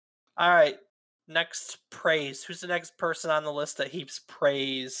 listeners. All right. Next, praise. Who's the next person on the list that heaps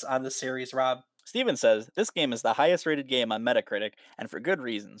praise on the series, Rob? Steven says this game is the highest rated game on Metacritic, and for good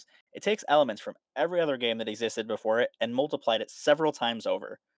reasons. It takes elements from every other game that existed before it and multiplied it several times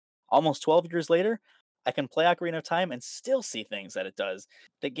over. Almost 12 years later, I can play Ocarina of Time and still see things that it does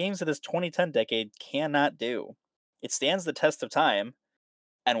that games of this 2010 decade cannot do. It stands the test of time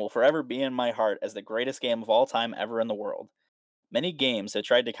and will forever be in my heart as the greatest game of all time ever in the world. Many games have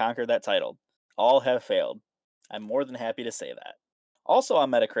tried to conquer that title. All have failed. I'm more than happy to say that. Also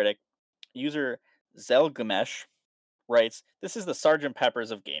on Metacritic, user Zelgamesh writes, "This is the Sergeant Pepper's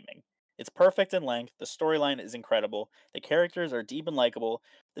of gaming. It's perfect in length, the storyline is incredible, the characters are deep and likable,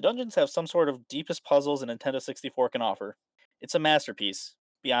 the dungeons have some sort of deepest puzzles a Nintendo 64 can offer. It's a masterpiece,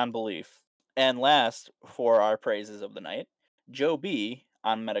 beyond belief." And last, for our praises of the night, Joe B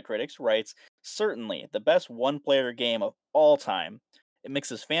on Metacritics writes, "Certainly the best one player game of all time. It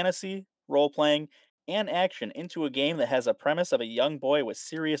mixes fantasy, role playing, and action into a game that has a premise of a young boy with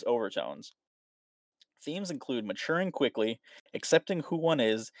serious overtones. Themes include maturing quickly, accepting who one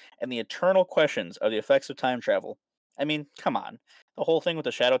is, and the eternal questions of the effects of time travel. I mean, come on. The whole thing with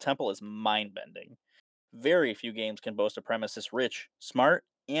the Shadow Temple is mind bending. Very few games can boast a premise this rich, smart,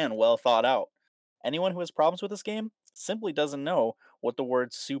 and well thought out. Anyone who has problems with this game simply doesn't know what the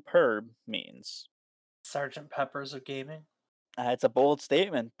word superb means." Sergeant Pepper's of gaming. It's a bold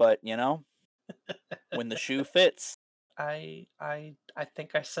statement, but when the shoe fits. I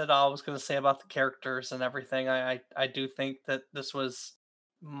think I said all I was going to say about the characters and everything. I do think that this was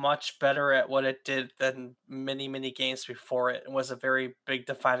much better at what it did than many games before it. It was a very big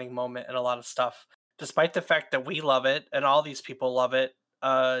defining moment in a lot of stuff. Despite the fact that we love it and all these people love it,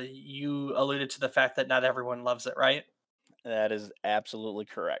 you alluded to the fact that not everyone loves it, right? That is absolutely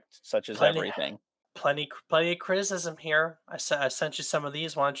correct, such as Plenty everything. plenty of criticism here. I sent you some of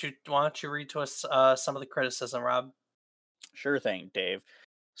these. Why don't you read to us some of the criticism, Rob? Sure thing, Dave.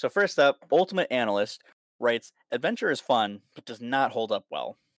 So, first up, Ultimate Analyst writes, "Adventure is fun, but does not hold up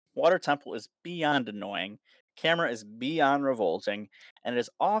well. Water Temple is beyond annoying. camera is beyond revolting, and it is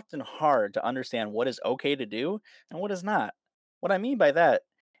often hard to understand what is okay to do and what is not. What I mean by that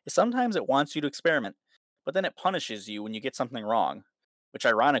is sometimes it wants you to experiment, but then it punishes you when you get something wrong, which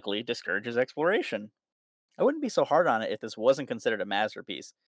ironically discourages exploration. I wouldn't be so hard on it if this wasn't considered a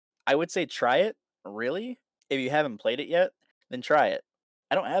masterpiece. I would say try it, really. If you haven't played it yet, then try it.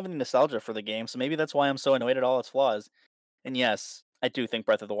 I don't have any nostalgia for the game, so maybe that's why I'm so annoyed at all its flaws. And yes, I do think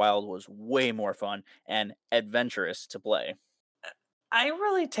Breath of the Wild was way more fun and adventurous to play. I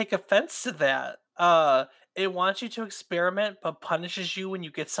really take offense to that. It wants you to experiment, but punishes you when you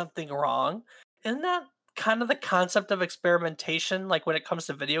get something wrong. Isn't that kind of the concept of experimentation? Like when it comes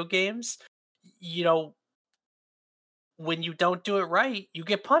to video games, you know, when you don't do it right, you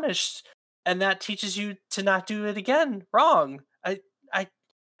get punished, and that teaches you to not do it again wrong. I,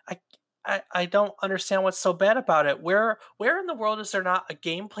 I, I don't understand what's so bad about it. Where in the world is there not a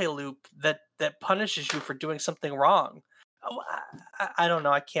gameplay loop that punishes you for doing something wrong? Oh, I don't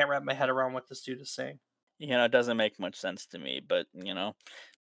know. I can't wrap my head around what this dude is saying. It doesn't make much sense to me, but,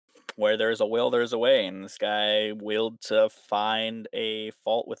 where there's a will, there's a way, and this guy willed to find a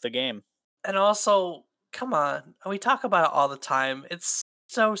fault with the game. And also, come on, we talk about it all the time. It's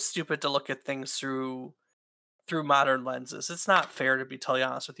so stupid to look at things through modern lenses. It's not fair, to be totally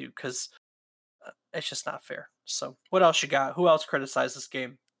honest with you, because it's just not fair. So, what else you got? Who else criticized this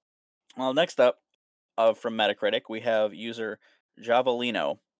game? Well, next up, from Metacritic, we have user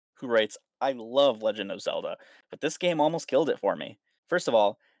Javelino, who writes, I love Legend of Zelda, but this game almost killed it for me. First of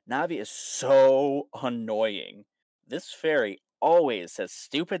all, Navi is so annoying. This fairy always says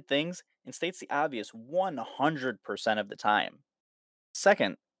stupid things and states the obvious 100% of the time.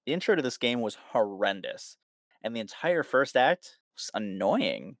 Second, the intro to this game was horrendous, and the entire first act was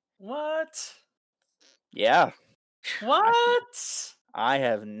annoying. What? Yeah, I, What? I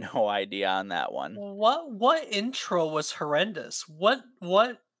have no idea on that one. What intro was horrendous? What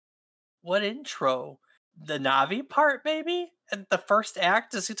intro? The Navi part, maybe? And the first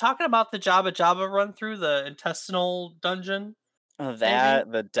act? Is he talking about the Jabba Jabba run through the intestinal dungeon? Maybe?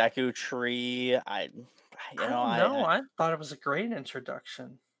 That, the Deku Tree, I you know, don't know. I thought it was a great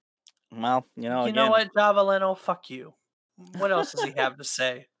introduction. well, You know again, what, Java Leno? Fuck you. What else does he have to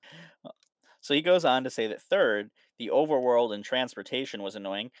say? so he goes on to say that third, the overworld and transportation was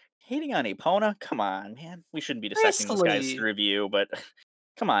annoying. Hating on Epona? Come on, man. We shouldn't be dissecting this guy's Seriously. review, but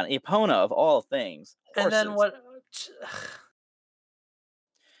come on, Epona of all things. And then Horses. what?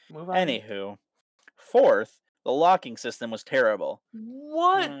 Move on. Anywho, fourth, the locking system was terrible.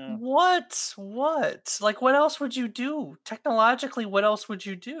 What? Mm, What? What? Like, what else would you do? Technologically, what else would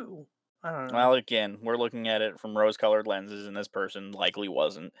you do? I don't know. well, again, we're looking at it from rose colored lenses, and this person likely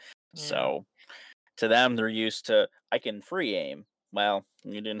wasn't. Yeah. So, to them, they're used to, I can free aim. Well,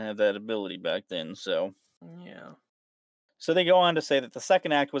 you didn't have that ability back then, so. Yeah. So they go on to say that the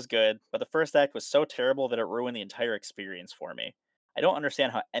second act was good, but the first act was so terrible that it ruined the entire experience for me. I don't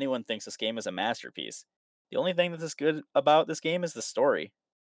understand how anyone thinks this game is a masterpiece. The only thing that is good about this game is the story.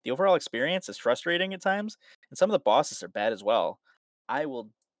 The overall experience is frustrating at times, and some of the bosses are bad as well. I will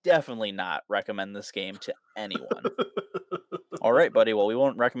definitely not recommend this game to anyone. All right, buddy. Well, we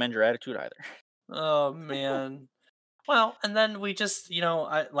won't recommend your attitude either. Oh man. Well, and then we just,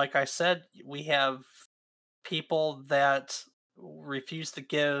 like I said, we have people that refuse to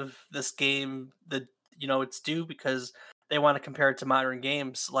give this game its due because they want to compare it to modern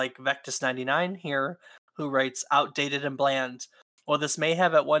games, like Vectus99 here, who writes outdated and bland. While this may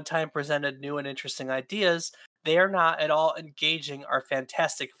have at one time presented new and interesting ideas, they are not at all engaging or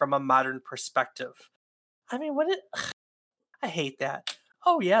fantastic from a modern perspective. I mean, I hate that.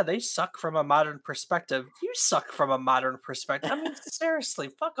 Oh yeah, they suck from a modern perspective. You suck from a modern perspective. I mean, seriously,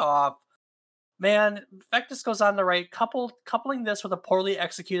 fuck off. Man, Vectus goes on to write, coupling this with a poorly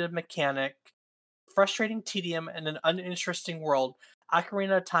executed mechanic, frustrating tedium, and an uninteresting world,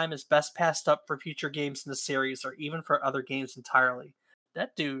 Ocarina of Time is best passed up for future games in the series or even for other games entirely.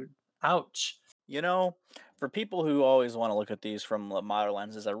 That dude, ouch. You know, for people who always want to look at these from modern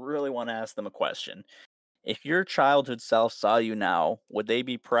lenses, I really want to ask them a question. If your childhood self saw you now, would they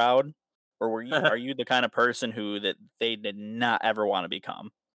be proud? Or are you the kind of person who that they did not ever want to become?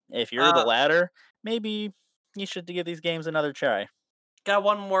 If you're the uh, latter, maybe you should give these games another try. got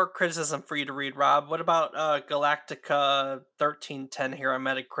one more criticism for you to read, Rob. What about Galactica 1310 here on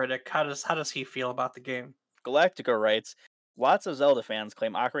Metacritic? How does he feel about the game? Galactica writes, lots of Zelda fans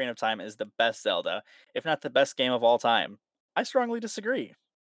claim Ocarina of Time is the best Zelda, if not the best game of all time. I strongly disagree.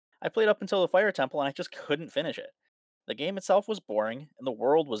 I played up until the Fire Temple and I just couldn't finish it. The game itself was boring and the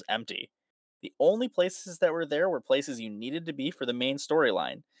world was empty. The only places that were there were places you needed to be for the main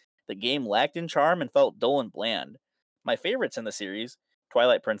storyline. The game lacked in charm and felt dull and bland. My favorites in the series,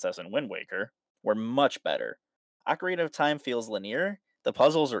 Twilight Princess and Wind Waker, were much better. Ocarina of Time feels linear, the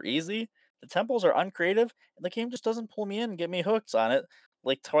puzzles are easy, the temples are uncreative, and the game just doesn't pull me in and get me hooked on it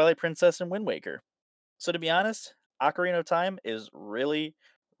like Twilight Princess and Wind Waker. So to be honest, Ocarina of Time is really,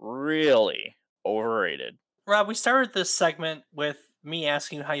 really overrated. Rob, we started this segment with me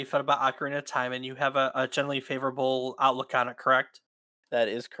asking you how you felt about Ocarina of Time, and you have a generally favorable outlook on it, correct? That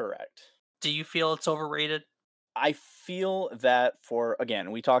is correct. Do you feel it's overrated? I feel that for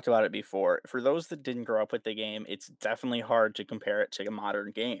again, we talked about it before. For those that didn't grow up with the game, it's definitely hard to compare it to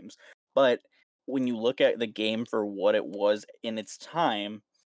modern games. But when you look at the game for what it was in its time,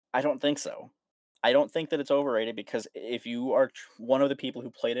 I don't think so. I don't think that it's overrated because if you are one of the people who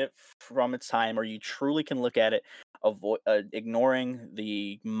played it from its time, or you truly can look at it, ignoring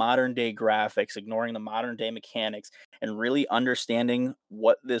the modern day graphics, ignoring the modern day mechanics, and really understanding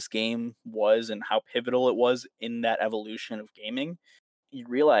what this game was and how pivotal it was in that evolution of gaming, you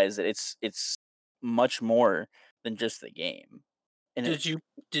realize that it's much more than just the game. And it Did you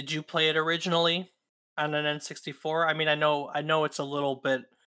did you play it originally on an N64? I mean, I know it's a little bit.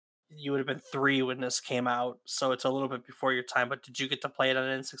 You would have been 3 when this came out, so it's a little bit before your time. But did you get to play it on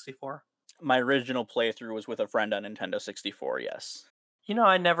an N64? my original playthrough was with a friend on Nintendo 64, yes. You know,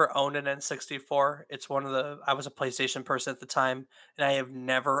 I never owned an N64. It's one of the I was a PlayStation person at the time, and I have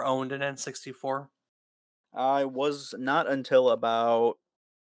never owned an N64. I was not until about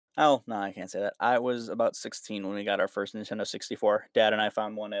oh, no, I can't say that. I was about 16 when we got our first Nintendo 64. Dad and I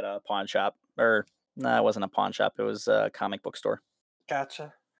found one at a pawn shop. Or, no, it wasn't a pawn shop. It was a comic book store.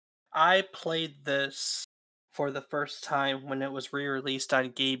 Gotcha. I played this for the first time when it was re-released on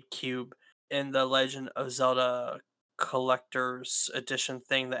GameCube in the Legend of Zelda Collector's Edition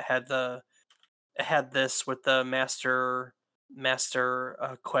thing that had the it had this with the master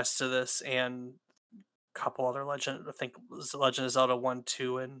quest to this and a couple other legend. I think it was Legend of Zelda 1,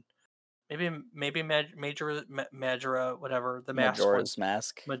 2, and maybe Majora, whatever the mask one. Majora's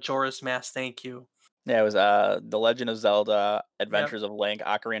Mask. Majora's Mask. Thank you. Yeah, it was The Legend of Zelda, Yep. Adventures of Link,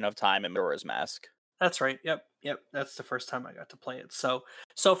 Ocarina of Time, and Majora's Mask. That's right. Yep, yep. That's the first time I got to play it. So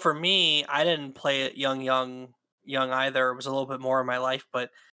for me, I didn't play it young either. It was a little bit more in my life, but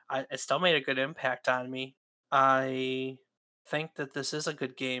it still made a good impact on me. I think that this is a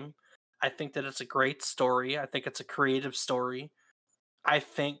good game. I think that it's a great story. I think it's a creative story. I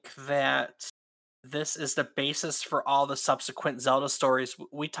think that this is the basis for all the subsequent Zelda stories.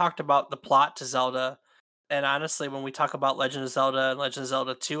 We talked about the plot to Zelda, and honestly, when we talk about Legend of Zelda and Legend of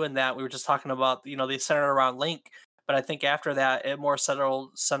Zelda 2 and that, we were just talking about, they centered around Link, but I think after that, it more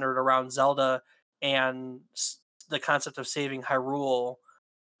centered around Zelda and the concept of saving Hyrule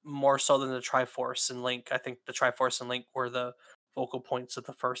more so than the Triforce and Link. I think the Triforce and Link were the focal points of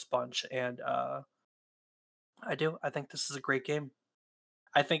the first bunch, and I do. I think this is a great game.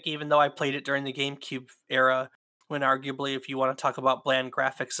 I think even though I played it during the GameCube era, when arguably, if you want to talk about bland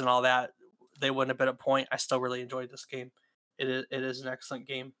graphics and all that, they wouldn't have been a point. I still really enjoyed this game. It is an excellent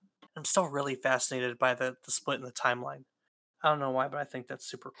game. I'm still really fascinated by the split in the timeline. I don't know why, but I think that's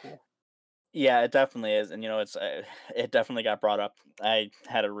super cool. Yeah, it definitely is, and it's it definitely got brought up. I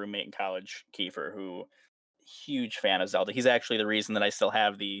had a roommate in college, Kiefer, who huge fan of Zelda. He's actually the reason that I still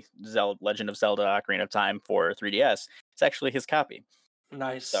have the Legend of Zelda: Ocarina of Time for 3DS. It's actually his copy.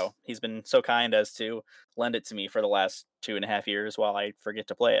 Nice. So he's been so kind as to lend it to me for the last 2.5 years while I forget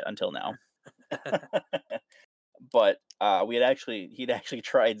to play it until now. But he'd actually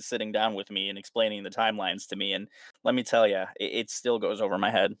tried sitting down with me and explaining the timelines to me, and let me tell you, it still goes over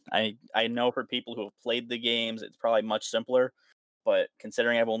my head. I know for people who have played the games, it's probably much simpler, but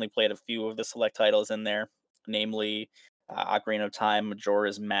considering I've only played a few of the select titles in there, namely Ocarina of Time,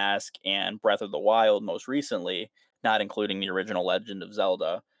 Majora's Mask, and Breath of the Wild most recently, not including the original Legend of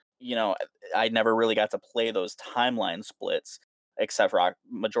Zelda, you know, I never really got to play those timeline splits except for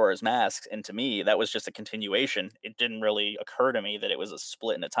Majora's Mask, and to me, that was just a continuation. It didn't really occur to me that it was a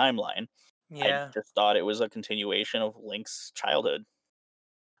split in a timeline. I Yeah, just thought it was a continuation of Link's childhood.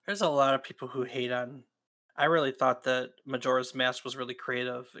 there's a lot of people who hate on. I really thought that Majora's Mask was really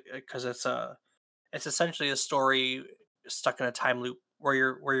creative because it's essentially a story stuck in a time loop where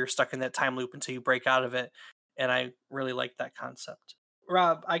you're stuck in that time loop until you break out of it, and I really like that concept.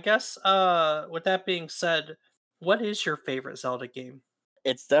 Rob, I guess with that being said, what is your favorite Zelda game?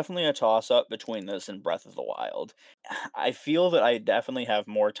 It's definitely a toss up between this and Breath of the Wild. I feel that I definitely have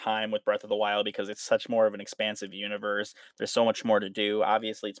more time with Breath of the Wild because it's such more of an expansive universe. There's so much more to do.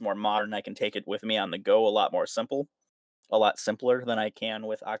 Obviously, it's more modern. I can take it with me on the go a lot simpler than I can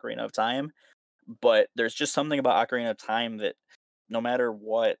with Ocarina of Time. But there's just something about Ocarina of Time that no matter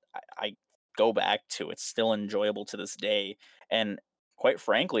what I go back to, it's still enjoyable to this day. And quite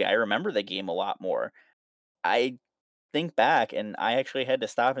frankly, I remember the game a lot more. I think back, and I actually had to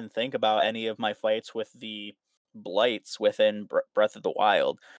stop and think about any of my fights with the blights within Breath of the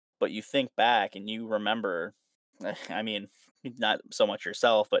Wild. But you think back and you remember, I mean, not so much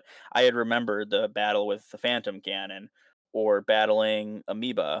yourself, but I had remembered the battle with the Phantom Cannon or battling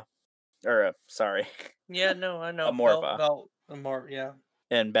Amoeba, or sorry, Yeah, no, I know. Amorpha, More, yeah.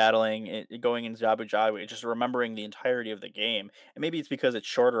 and battling it, going into Jabu Jabu, just remembering the entirety of the game. And maybe it's because it's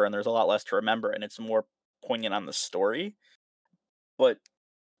shorter and there's a lot less to remember and it's more poignant on the story. But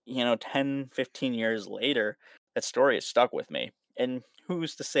 10, 15 years later, that story is stuck with me. And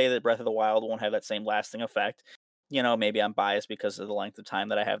who's to say that Breath of the Wild won't have that same lasting effect? Maybe I'm biased because of the length of time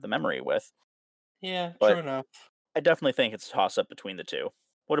that I have the memory with, Yeah, true but enough. I definitely think it's a toss up between the two.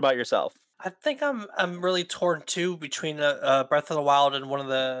 What about yourself? I think I'm really torn too between Breath of the Wild and one of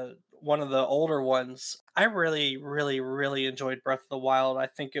the older ones. I really, really, really enjoyed Breath of the Wild. I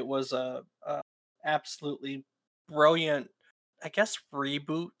think it was a absolutely brilliant, I guess,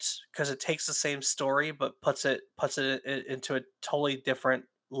 reboot because it takes the same story but puts it into a totally different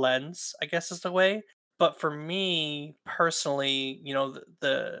lens. I guess is the way. But for me personally,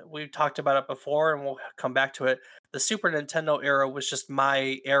 the we've talked about it before, and we'll come back to it. The Super Nintendo era was just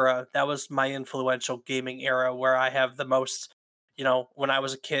my era. That was my influential gaming era where I have the most, when I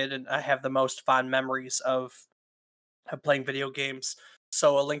was a kid, and I have the most fond memories of playing video games.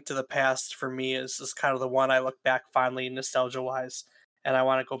 So A Link to the Past for me is kind of the one I look back fondly nostalgia wise, and I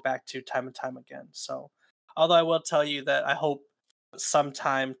want to go back to time and time again. So, although I will tell you that I hope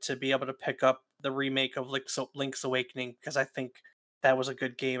sometime to be able to pick up the remake of Link's Awakening because I think that was a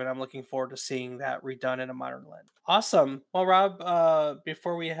good game, and I'm looking forward to seeing that redone in a modern lens. Awesome. Well, Rob,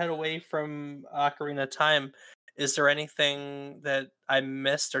 before we head away from Ocarina of Time, is there anything that I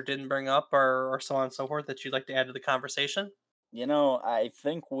missed or didn't bring up, or so on and so forth, that you'd like to add to the conversation? I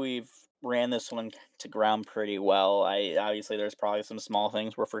think we've ran this one to ground pretty well. I obviously there's probably some small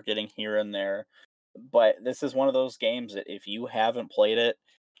things we're forgetting here and there, but this is one of those games that if you haven't played it,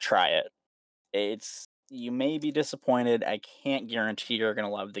 try it. It's You may be disappointed. I can't guarantee you're going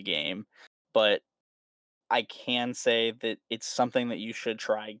to love the game, but I can say that it's something that you should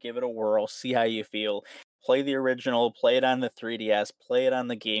try. Give it a whirl, see how you feel. Play the original, play it on the 3DS, play it on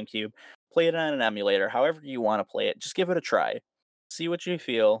the GameCube, play it on an emulator, however you want to play it. Just give it a try. See what you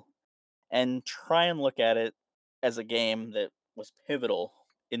feel, and try and look at it as a game that was pivotal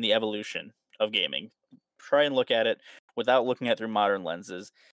in the evolution of gaming. Try and look at it without looking at it through modern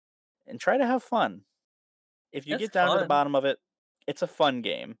lenses, and try to have fun. If you It's get down to the fun. bottom of it, it's a fun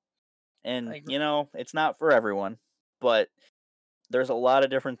game. I And, agree. it's not for everyone, but there's a lot of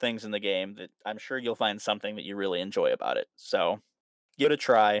different things in the game that I'm sure you'll find something that you really enjoy about it. So give it a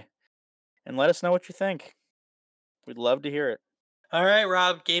try and let us know what you think. We'd love to hear it. All right,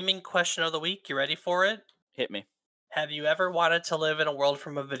 Rob, gaming question of the week. You ready for it? Hit me. Have you ever wanted to live in a world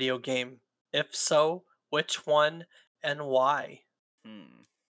from a video game? If so, which one and why? Hmm.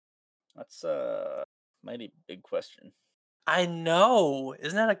 That's a mighty big question. I know.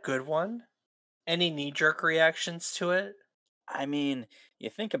 Isn't that a good one? Any knee jerk reactions to it? I mean, you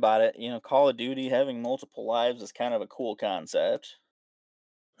think about it, Call of Duty having multiple lives is kind of a cool concept,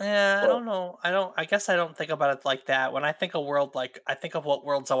 Yeah, I but don't know. I guess I don't think about it like that. When I think of world, like I think of what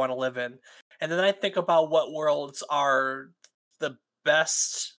worlds I want to live in. And then I think about what worlds are the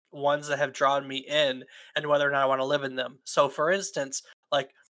best ones that have drawn me in and whether or not I want to live in them. So for instance,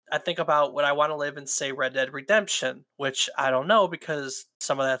 like I think about would I want to live in say Red Dead Redemption, which I don't know because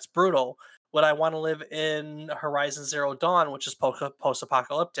some of that's brutal. Would I want to live in Horizon Zero Dawn, which is post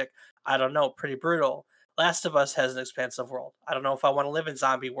apocalyptic? I don't know, pretty brutal. Last of Us has an expansive world. I don't know if I want to live in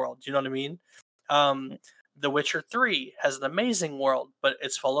zombie world. Do you know what I mean? Um, The Witcher 3 has an amazing world, but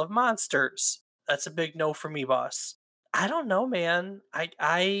it's full of monsters. That's a big no for me, boss. I don't know, man.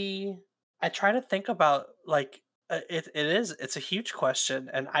 I try to think about like it's a huge question,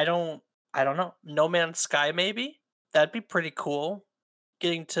 and I don't know. No Man's Sky maybe that'd be pretty cool.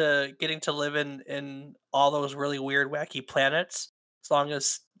 Getting to live in all those really weird, wacky planets as long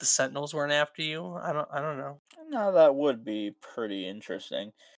as the Sentinels weren't after you. I don't know. no, that would be pretty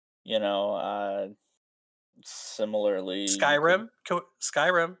interesting. You know, similarly, you could.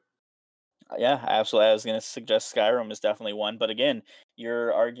 Skyrim. Yeah, absolutely. I was going to suggest Skyrim is definitely one, but again,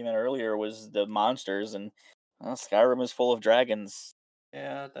 your argument earlier was the monsters, and Skyrim is full of dragons.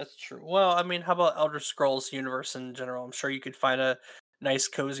 Yeah, that's true. Well, I mean, how about Elder Scrolls universe in general? I'm sure you could find a nice,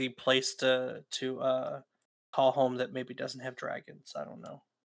 cozy place to call home that maybe doesn't have dragons. I don't know.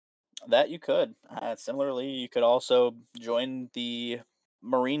 That you could. Similarly, you could also join the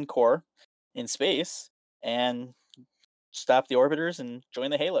Marine Corps in space and stop the orbiters and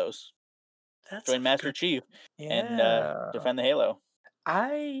join the Halos. That's a Join Master good. Chief and Yeah. defend the Halo.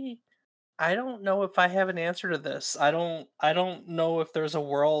 I I don't know if I have an answer to this. I don't know if there's a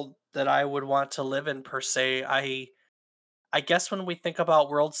world that I would want to live in per se. I guess when we think about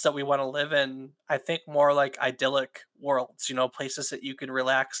worlds that we want to live in, I think more like idyllic worlds, places that you can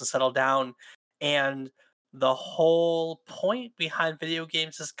relax and settle down. And the whole point behind video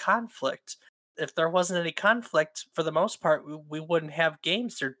games is conflict. If there wasn't any conflict, for the most part, we wouldn't have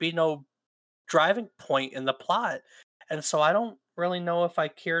games. There'd be no driving point in the plot. And so I don't really know if I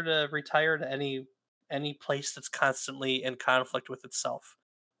care to retire to any place that's constantly in conflict with itself,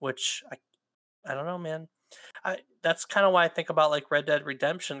 which I don't know, man. That's kind of why I think about like Red Dead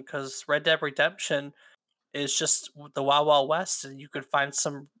Redemption, because Red Dead Redemption is just the Wild Wild West, and you could find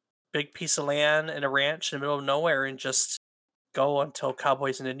some big piece of land and a ranch in the middle of nowhere and just go until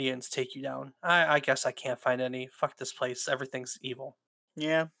cowboys and Indians take you down. I guess I can't find any. Fuck this place. Everything's evil.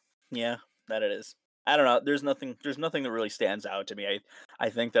 Yeah, yeah, that it is. I don't know. There's nothing that really stands out to me. I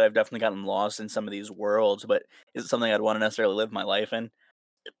think that I've definitely gotten lost in some of these worlds, but is it something I'd want to necessarily live my life in?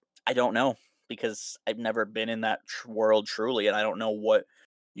 I don't know because I've never been in that world truly, and I don't know what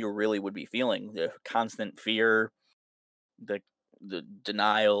you really would be feeling. The constant fear, the the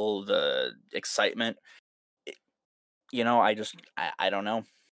denial, the excitement. It- I don't know.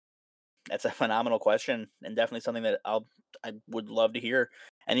 That's a phenomenal question, and definitely something that I would love to hear.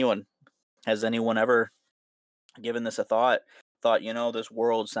 Anyone Has anyone ever given this a thought? Thought, this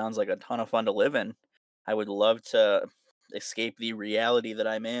world sounds like a ton of fun to live in. I would love to escape the reality that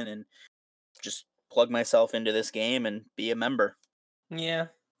I'm in and just plug myself into this game and be a member. Yeah.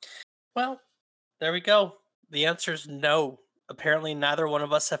 Well, there we go. The answer is no. Apparently, neither one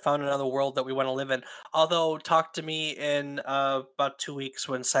of us have found another world that we want to live in. Although, talk to me in about 2 weeks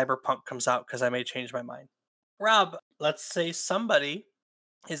when Cyberpunk comes out, because I may change my mind. Rob, let's say somebody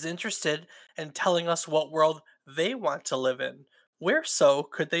is interested in telling us what world they want to live in. Where so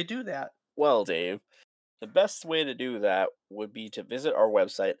could they do that? Well, Dave, the best way to do that would be to visit our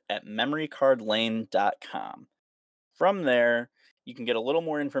website at memorycardlane.com. From there, you can get a little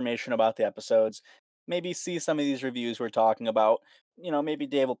more information about the episodes, maybe see some of these reviews we're talking about. Maybe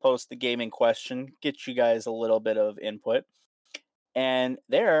Dave will post the gaming question, get you guys a little bit of input. And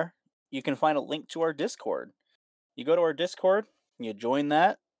there, you can find a link to our Discord. You go to our Discord, you join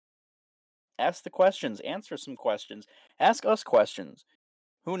that, ask the questions, answer some questions, ask us questions.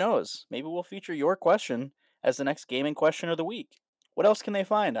 Who knows? Maybe we'll feature your question as the next gaming question of the week. What else can they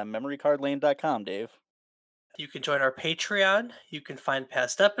find on memorycardlane.com, Dave? You can join our Patreon. You can find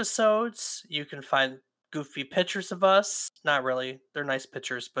past episodes. You can find goofy pictures of us. Not really. They're nice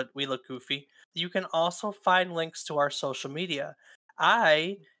pictures, but we look goofy. You can also find links to our social media.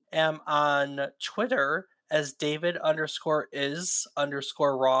 I am on Twitter as David underscore is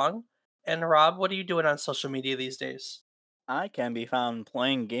underscore wrong. And Rob, what are you doing on social media these days? I can be found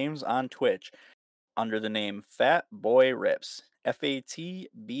playing games on Twitch under the name Fat Boy Rips.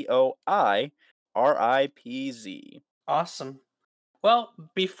 FATBOIRIPZ. Awesome. Well,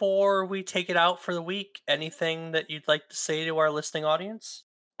 before we take it out for the week, anything that you'd like to say to our listening audience?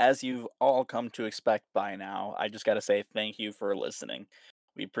 As you've all come to expect by now, I just got to say thank you for listening.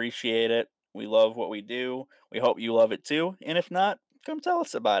 We appreciate it. We love what we do. We hope you love it too. And if not, come tell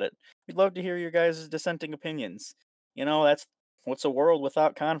us about it. We'd love to hear your guys' dissenting opinions. That's what's a world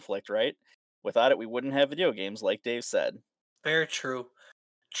without conflict, right? Without it, we wouldn't have video games, like Dave said. Very true.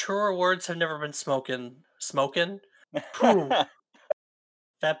 Truer words have never been spoken. Smokin'? Phew.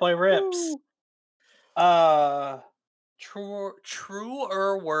 Fat boy rips. Woo. Uh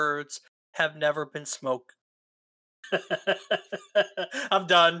truer words have never been spoke. I'm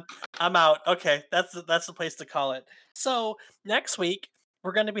done. I'm out. Okay, that's the place to call it. So next week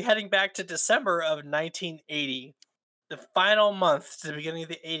we're going to be heading back to December of 1980. The final month to the beginning of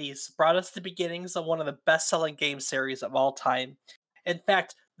the 80s brought us the beginnings of one of the best-selling game series of all time. In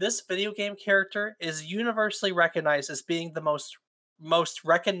fact, this video game character is universally recognized as being the most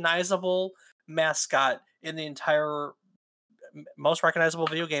recognizable mascot in the entire most recognizable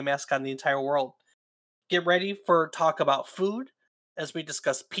video game mascot in the entire world. Get ready for talk about food as we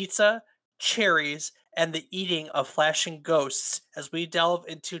discuss pizza, cherries, and the eating of flashing ghosts as we delve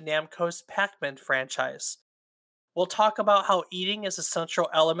into Namco's Pac-Man franchise. We'll talk about how eating is a central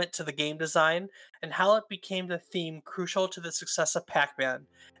element to the game design and how it became the theme crucial to the success of Pac Man,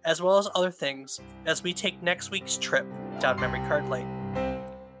 as well as other things, as we take next week's trip down memory card lane.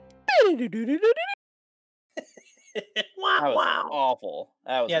 Wow. That was Wow. awful.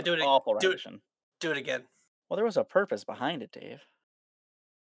 That was Yeah, an awful do it, rendition. do it again. Well, there was a purpose behind it, Dave.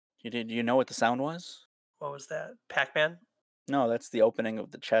 You know what the sound was? What was that? Pac-Man? No, that's the opening of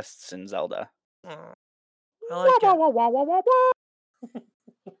the chests in Zelda. Mm, I like Wah, it. wah, wah, wah, wah, wah.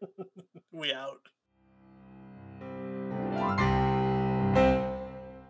 We out.